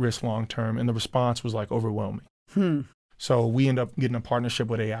mitigate risk long term. And the response was like overwhelming. So we end up getting a partnership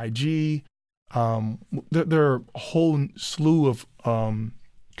with AIG. There are a whole slew of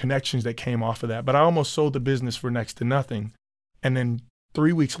connections that came off of that. But I almost sold the business for next to nothing. And then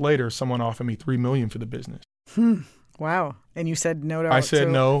 3 weeks later, someone offered me $3 million for the business. Wow. And you said no to I said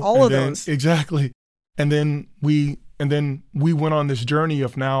no. All of those. Exactly. And then we went on this journey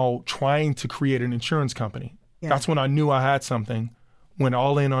of now trying to create an insurance company. Yeah. That's when I knew I had something. Went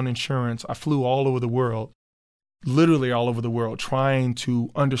all in on insurance. I flew all over the world, literally all over the world, trying to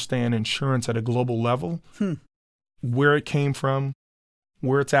understand insurance at a global level, where it came from,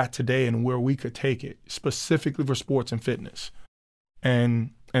 where it's at today, and where we could take it, specifically for sports and fitness.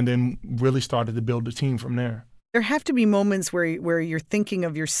 And then really started to build a team from there. There have to be moments where you're thinking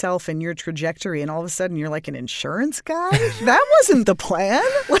of yourself and your trajectory, and all of a sudden you're like an insurance guy? That wasn't the plan.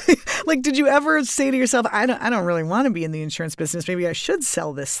 Like, did you ever say to yourself, I don't really want to be in the insurance business. Maybe I should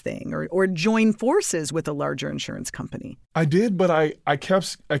sell this thing or join forces with a larger insurance company? I did, but I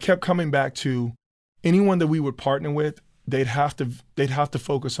kept coming back to anyone that we would partner with, they'd have to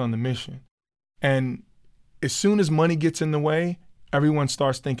focus on the mission. And as soon as money gets in the way, everyone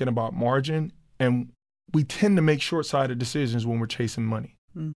starts thinking about margin, and we tend to make short-sighted decisions when we're chasing money.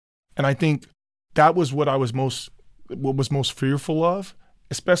 And I think that was what was most fearful of,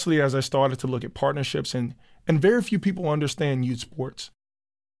 especially as I started to look at partnerships, and very few people understand youth sports.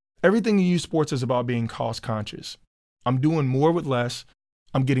 Everything in youth sports is about being cost conscious. I'm doing more with less.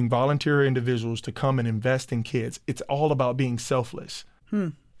 I'm getting volunteer individuals to come and invest in kids. It's all about being selfless.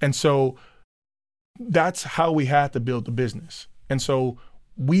 And so that's how we had to build the business. And so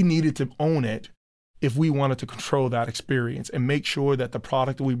we needed to own it if we wanted to control that experience and make sure that the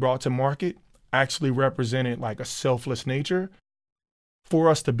product that we brought to market actually represented like a selfless nature for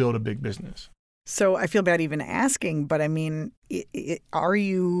us to build a big business. So I feel bad even asking, but I mean, are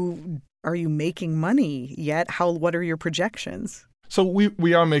you making money yet? What are your projections? So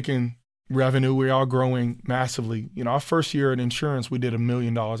we are making revenue. We are growing massively. You know, our first year in insurance, we did $1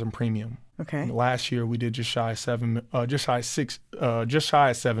 million in premium. Okay. And last year we did just shy of $7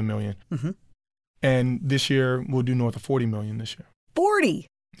 million. Mm-hmm. And this year we'll do north of $40 million this year. 40.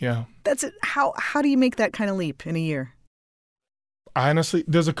 Yeah. That's it. How do you make that kind of leap in a year? Honestly,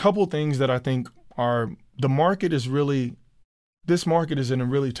 there's a couple things that I think this market is in a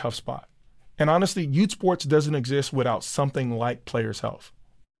really tough spot. And honestly, youth sports doesn't exist without something like Players Health.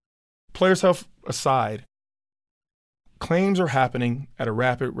 Players Health aside, claims are happening at a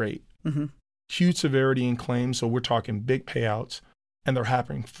rapid rate. Mm-hmm. Huge severity in claims, so we're talking big payouts, and they're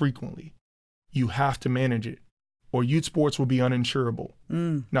happening frequently. You have to manage it, or youth sports will be uninsurable.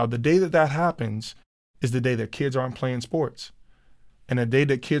 Now, the day that happens is the day that kids aren't playing sports. And the day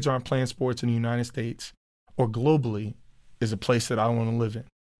that kids aren't playing sports in the United States or globally is a place that I want to live in.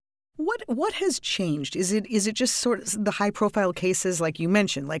 What has changed? Is it just sort of the high-profile cases like you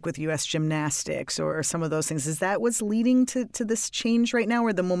mentioned, like with U.S. Gymnastics or some of those things? Is that what's leading to this change right now,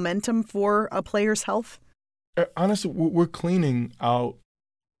 or the momentum for a player's health? Honestly, we're cleaning out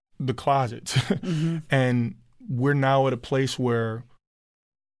the closets. Mm-hmm. And we're now at a place where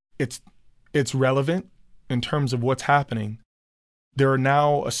it's relevant in terms of what's happening. There are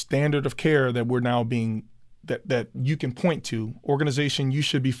now a standard of care that we're now being that you can point to. Organization, you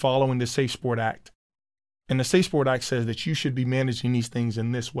should be following the Safe Sport Act. And the Safe Sport Act says that you should be managing these things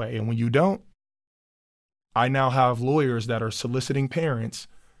in this way. And when you don't, I now have lawyers that are soliciting parents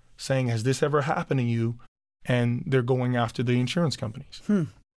saying, has this ever happened to you? And they're going after the insurance companies.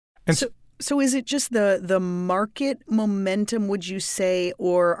 And so is it just the market momentum, would you say,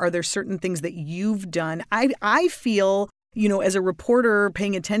 or are there certain things that you've done? I feel, you know, as a reporter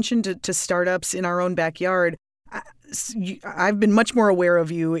paying attention to startups in our own backyard, I've been much more aware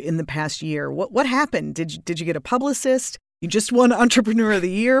of you in the past year. What happened? Did you get a publicist? You just won Entrepreneur of the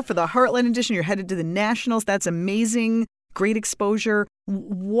Year for the Heartland Edition. You're headed to the Nationals. That's amazing. Great exposure.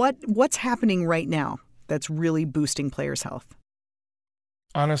 What's happening right now that's really boosting players' health?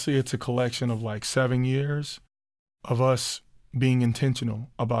 Honestly, it's a collection of like 7 years of us being intentional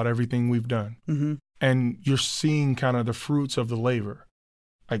about everything we've done. Mm-hmm. And you're seeing kind of the fruits of the labor.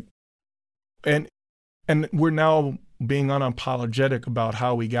 And we're now being unapologetic about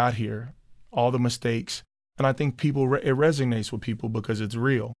how we got here, all the mistakes. And I think it resonates with people because it's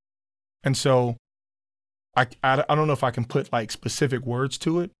real. And so I don't know if I can put like specific words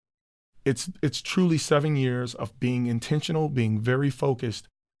to it. It's truly 7 years of being intentional, being very focused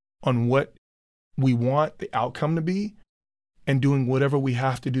on what we want the outcome to be, and doing whatever we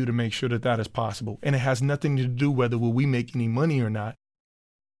have to do to make sure that is possible. And it has nothing to do whether will we make any money or not.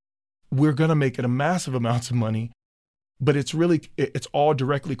 We're going to make it a massive amounts of money, but it's all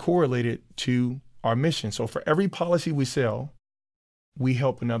directly correlated to our mission. So for every policy we sell, we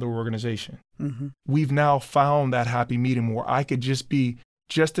help another organization. Mm-hmm. We've now found that happy medium where I could just be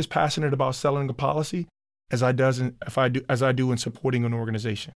just as passionate about selling a policy as I do in supporting an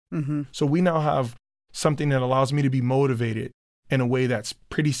organization. Mm-hmm. So we now have something that allows me to be motivated in a way that's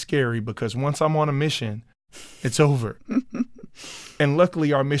pretty scary, because once I'm on a mission, it's over. And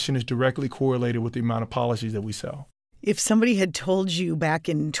luckily, our mission is directly correlated with the amount of policies that we sell. If somebody had told you back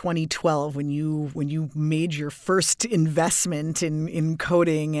in 2012, when you made your first investment in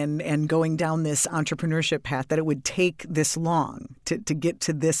coding and going down this entrepreneurship path, that it would take this long to get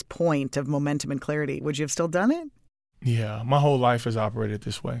to this point of momentum and clarity, would you have still done it? Yeah, my whole life has operated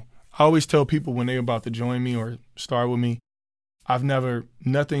this way. I always tell people when they're about to join me or start with me,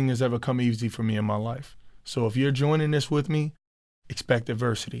 nothing has ever come easy for me in my life. So if you're joining this with me, expect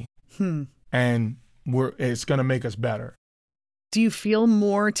adversity. And it's going to make us better. Do you feel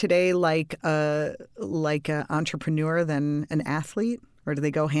more today like a entrepreneur than an athlete, or do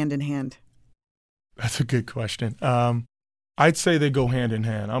they go hand in hand? That's a good question. I'd say they go hand in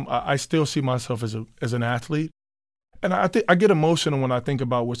hand. I still see myself as an athlete, and I get emotional when I think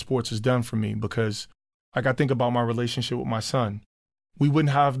about what sports has done for me, because like I think about my relationship with my son. I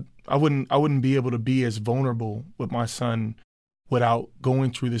wouldn't be able to be as vulnerable with my son without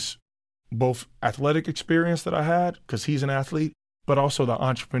going through this both athletic experience that I had, because he's an athlete, but also the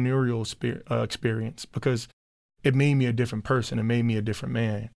entrepreneurial experience, because it made me a different person. It made me a different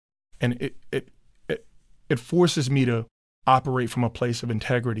man. And it forces me to operate from a place of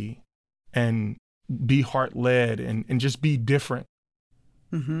integrity and be heart-led and just be different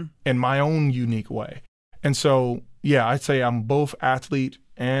in my own unique way. And so, yeah, I'd say I'm both athlete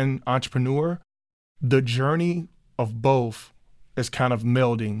and entrepreneur. The journey of both is kind of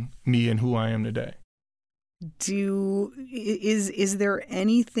melding me and who I am today. Is there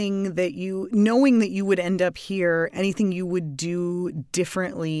anything that you, knowing that you would end up here, anything you would do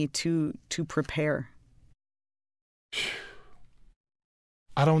differently to prepare?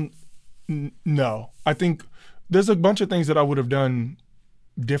 I don't know. I think there's a bunch of things that I would have done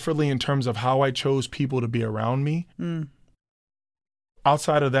differently in terms of how I chose people to be around me.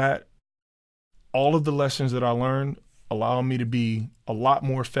 Outside of that, all of the lessons that I learned allow me to be a lot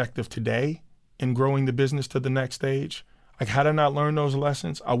more effective today in growing the business to the next stage. Like, had I not learned those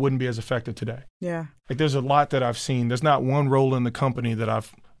lessons, I wouldn't be as effective today. Yeah. Like, there's a lot that I've seen. There's not one role in the company that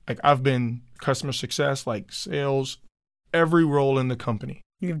I've been customer success, like sales, every role in the company.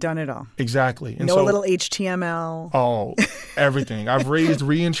 You've done it all. Exactly. And no little HTML. Oh, everything. I've raised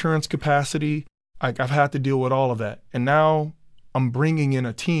reinsurance capacity. I've had to deal with all of that. And now I'm bringing in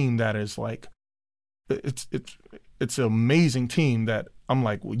a team that is like, it's an amazing team that I'm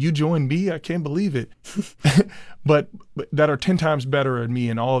like, well, you joined me? I can't believe it. but that are 10 times better at me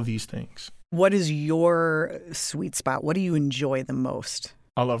in all of these things. What is your sweet spot? What do you enjoy the most?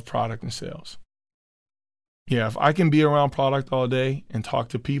 I love product and sales. Yeah, if I can be around product all day and talk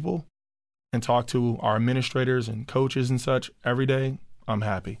to people and talk to our administrators and coaches and such every day, I'm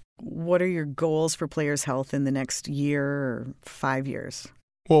happy. What are your goals for Players Health in the next year or 5 years?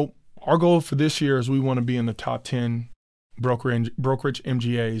 Well, our goal for this year is we want to be in the top 10 brokerage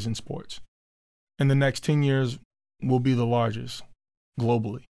MGAs in sports. In the next 10 years, we'll be the largest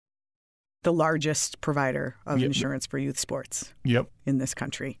globally. The largest provider of insurance for youth sports in this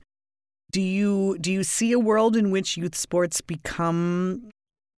country. Do you see a world in which youth sports become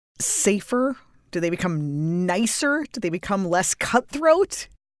safer? Do they become nicer? Do they become less cutthroat?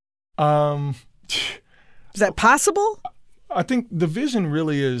 Is that possible? I think the vision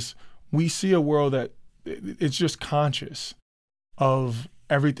really is we see a world that it's just conscious of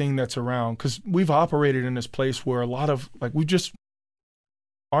everything that's around. Because we've operated in this place where a lot of, like, we dropped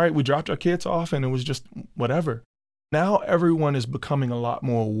our kids off and it was just whatever. Now everyone is becoming a lot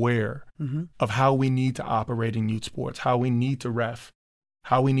more aware of how we need to operate in youth sports, how we need to ref,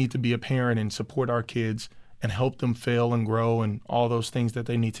 how we need to be a parent and support our kids and help them fail and grow and all those things that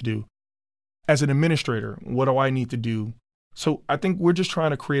they need to do. As an administrator, what do I need to do? So I think we're just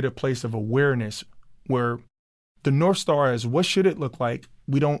trying to create a place of awareness where the North Star is, what should it look like?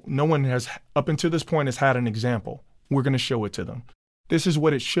 No one has, up until this point, has had an example. We're going to show it to them. This is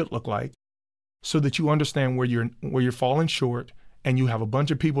what it should look like, so that you understand where you're falling short, and you have a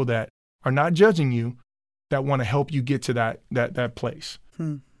bunch of people that are not judging you, that want to help you get to that place.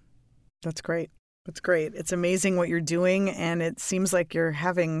 That's great. That's great. It's amazing what you're doing, and it seems like you're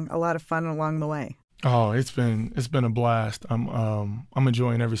having a lot of fun along the way. Oh, it's been a blast. I'm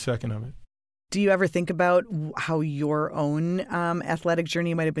enjoying every second of it. Do you ever think about how your own athletic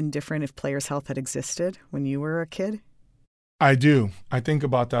journey might have been different if Players Health had existed when you were a kid? I do. I think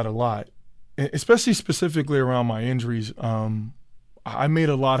about that a lot, especially specifically around my injuries. I made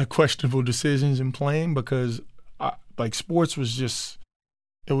a lot of questionable decisions in playing because sports was just,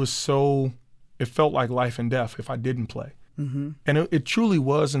 it felt like life and death if I didn't play. And it truly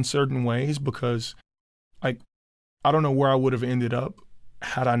was in certain ways, because I don't know where I would have ended up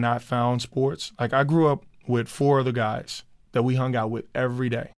had I not found sports. I grew up with 4 other guys that we hung out with every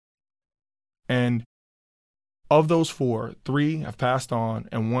day. And of those 4, 3 have passed on,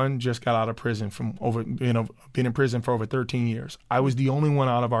 and 1 just got out of prison from been in prison for over 13 years. I was the only one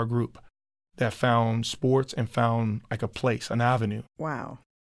out of our group that found sports and found a place, an avenue. Wow.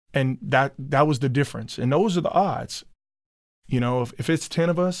 And that was the difference. And those are the odds. If it's 10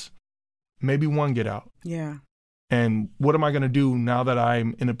 of us, maybe 1 get out. Yeah. And what am I going to do now that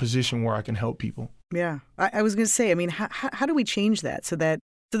I'm in a position where I can help people? Yeah. I was going to say, how do we change that so that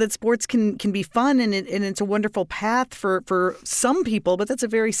sports can be fun and it's a wonderful path for some people, but that's a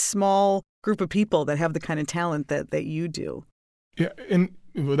very small group of people that have the kind of talent that you do. Yeah, and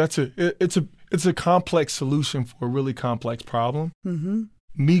it's a complex solution for a really complex problem.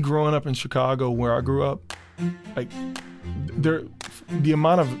 Me growing up in Chicago, where I grew up,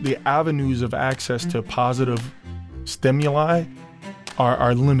 the avenues of access to positive stimuli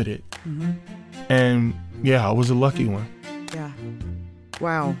are limited. And yeah, I was a lucky one. Yeah.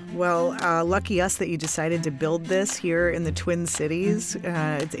 Wow. Well, lucky us that you decided to build this here in the Twin Cities.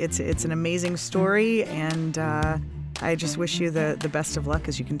 It's an amazing story, and I just wish you the best of luck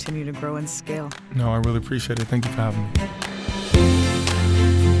as you continue to grow and scale. No, I really appreciate it. Thank you for having me.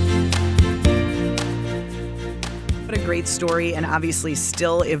 What a great story, and obviously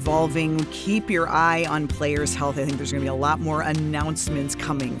still evolving. Keep your eye on players' health. I think there's going to be a lot more announcements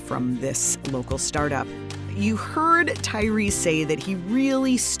coming from this local startup. You heard Tyree say that he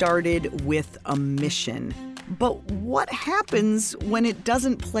really started with a mission. But what happens when it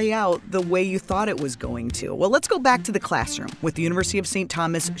doesn't play out the way you thought it was going to? Well, let's go back to the classroom with the University of St.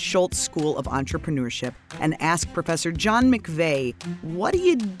 Thomas Schultz School of Entrepreneurship and ask Professor John McVeigh, what do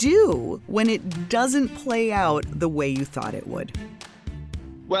you do when it doesn't play out the way you thought it would?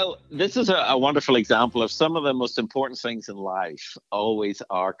 Well, this is a wonderful example of some of the most important things in life always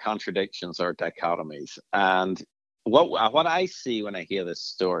are contradictions or dichotomies. And what I see when I hear this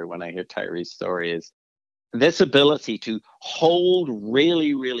story, when I hear Tyree's story, is this ability to hold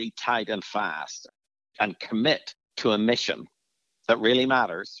really, really tight and fast and commit to a mission that really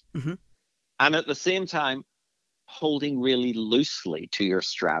matters. Mm-hmm. And at the same time, holding really loosely to your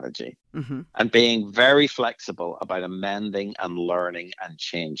strategy and being very flexible about amending and learning and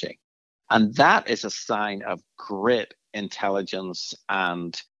changing. And that is a sign of grit, intelligence,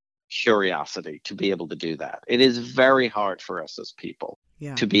 and curiosity to be able to do that. It is very hard for us as people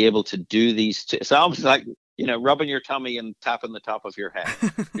to be able to do these two. It's almost like, rubbing your tummy and tapping the top of your head.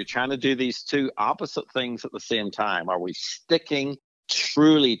 You're trying to do these two opposite things at the same time. Are we sticking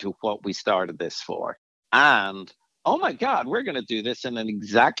truly to what we started this for? And oh my God, we're going to do this in an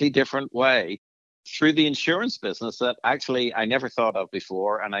exactly different way through the insurance business that actually I never thought of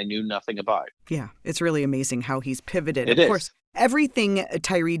before and I knew nothing about. Yeah, it's really amazing how he's pivoted. Of course, everything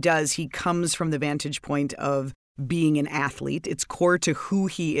Tyree does, he comes from the vantage point of being an athlete. It's core to who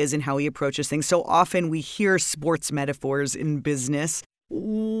he is and how he approaches things. So often we hear sports metaphors in business.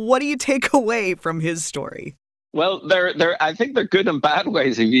 What do you take away from his story? Well, I think they're good and bad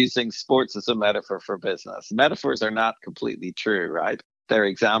ways of using sports as a metaphor for business. Metaphors are not completely true, right? They're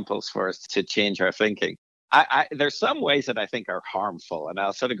examples for us to change our thinking. There's some ways that I think are harmful, and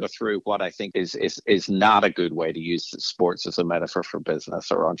I'll sort of go through what I think is not a good way to use sports as a metaphor for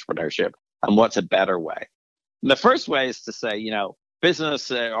business or entrepreneurship, and what's a better way. And the first way is to say, business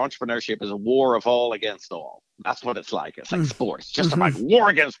entrepreneurship is a war of all against all. That's what it's like. It's like sports, just about war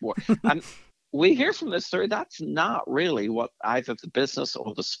against war. And we hear from this story, that's not really what either the business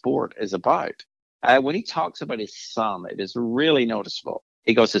or the sport is about. When he talks about his son, it is really noticeable.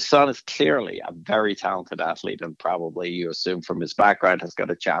 He goes, his son is clearly a very talented athlete, and probably, you assume from his background, has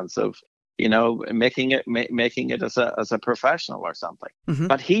got a chance of, making it as a professional or something. Mm-hmm.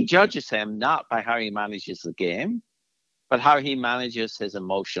 But he judges him not by how he manages the game, but how he manages his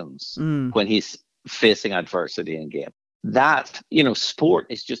emotions when he's facing adversity in game. That, sport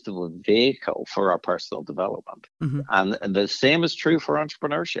is just a vehicle for our personal development. Mm-hmm. And the same is true for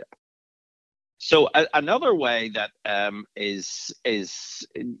entrepreneurship. So another way that is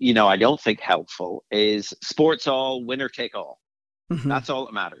I don't think helpful is sports all, winner take all. Mm-hmm. That's all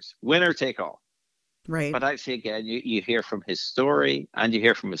that matters. Winner take all. Right. But actually, again, you hear from his story and you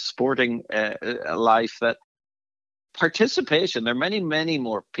hear from his sporting life that participation, there are many, many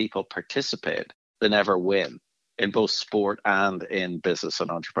more people participate than ever win in both sport and in business and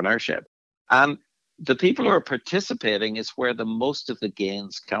entrepreneurship. And the people who are participating is where the most of the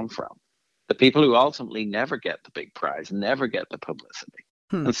gains come from. The people who ultimately never get the big prize, never get the publicity.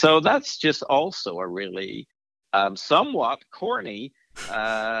 And so that's just also a really somewhat corny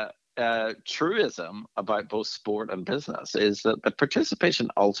truism about both sport and business, is that the participation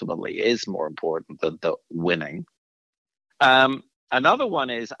ultimately is more important than the winning. Another one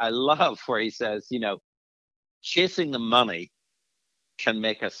is, I love where he says, chasing the money can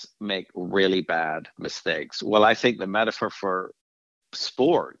make us make really bad mistakes. Well, I think the metaphor for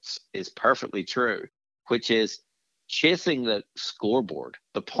sports is perfectly true, which is chasing the scoreboard,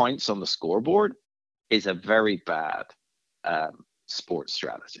 the points on the scoreboard, is a very bad sports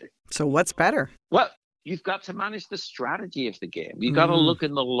strategy. So what's better? Well, you've got to manage the strategy of the game. You've got to look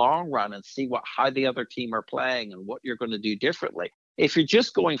in the long run and see how the other team are playing and what you're going to do differently. If you're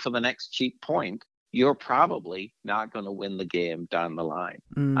just going for the next cheap point, you're probably not going to win the game down the line.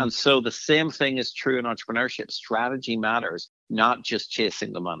 And so the same thing is true in entrepreneurship. Strategy matters, not just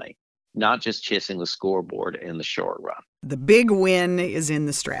chasing the money, not just chasing the scoreboard in the short run. The big win is in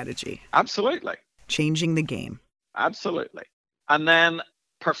the strategy. Absolutely. Changing the game. Absolutely. And then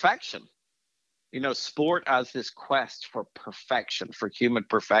perfection. Sport as this quest for perfection, for human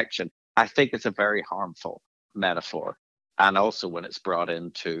perfection, I think it's a very harmful metaphor. and also when it's brought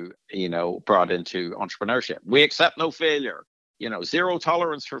into entrepreneurship. We accept no failure, zero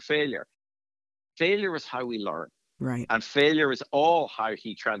tolerance for failure. Failure is how we learn. Right. And failure is all how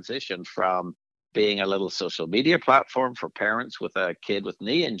he transitioned from being a little social media platform for parents with a kid with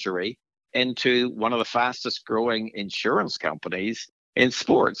knee injury into one of the fastest growing insurance companies in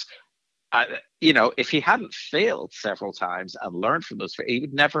sports. If he hadn't failed several times and learned from those, he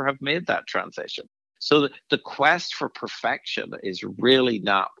would never have made that transition. So the quest for perfection is really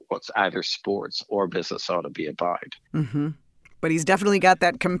not what's either sports or business ought to be about. Mm-hmm. But he's definitely got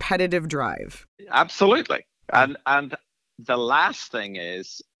that competitive drive. Absolutely. And the last thing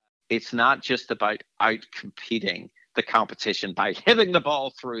is, it's not just about out-competing the competition by hitting the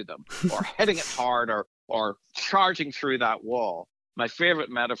ball through them or hitting it hard or charging through that wall. My favorite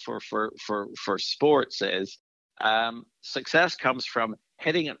metaphor for sports is success comes from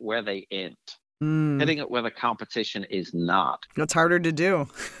hitting it where they ain't, hitting it where the competition is not. It's harder to do.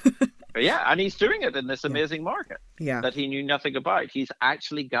 Yeah, and he's doing it in this amazing market that he knew nothing about. He's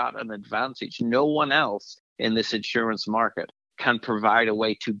actually got an advantage. No one else in this insurance market can provide a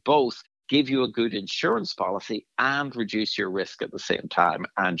way to both give you a good insurance policy and reduce your risk at the same time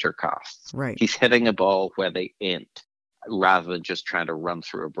and your costs. Right. He's hitting a ball where they ain't, rather than just trying to run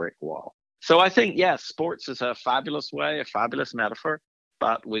through a brick wall. So I think, yes, sports is a fabulous way, a fabulous metaphor,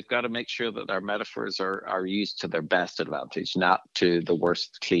 but we've got to make sure that our metaphors are used to their best advantage, not to the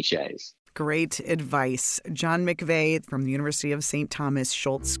worst cliches. Great advice. John McVeigh from the University of St. Thomas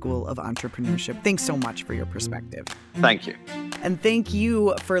Schultz School of Entrepreneurship. Thanks so much for your perspective. Thank you. And thank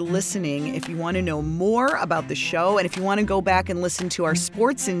you for listening. If you want to know more about the show, and if you want to go back and listen to our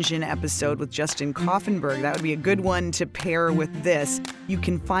Sports Engine episode with Justin Koffenberg, that would be a good one to pair with this. You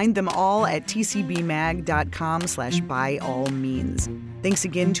can find them all at tcbmag.com/byallmeans. Thanks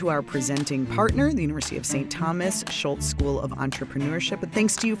again to our presenting partner, the University of St. Thomas Schultz School of Entrepreneurship. And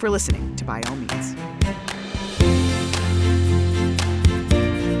thanks to you for listening to By All Means.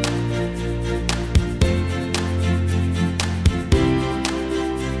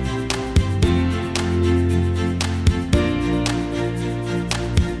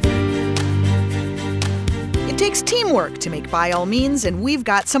 It takes teamwork to make By All Means, and we've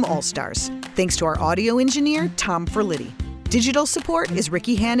got some all-stars. Thanks to our audio engineer, Tom Ferlitti. Digital support is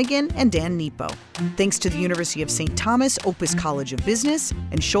Ricky Hannigan and Dan Nepo. Thanks to the University of St. Thomas Opus College of Business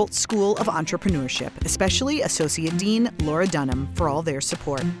and Schultz School of Entrepreneurship, especially Associate Dean Laura Dunham, for all their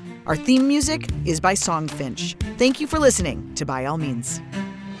support. Our theme music is by Songfinch. Thank you for listening to By All Means.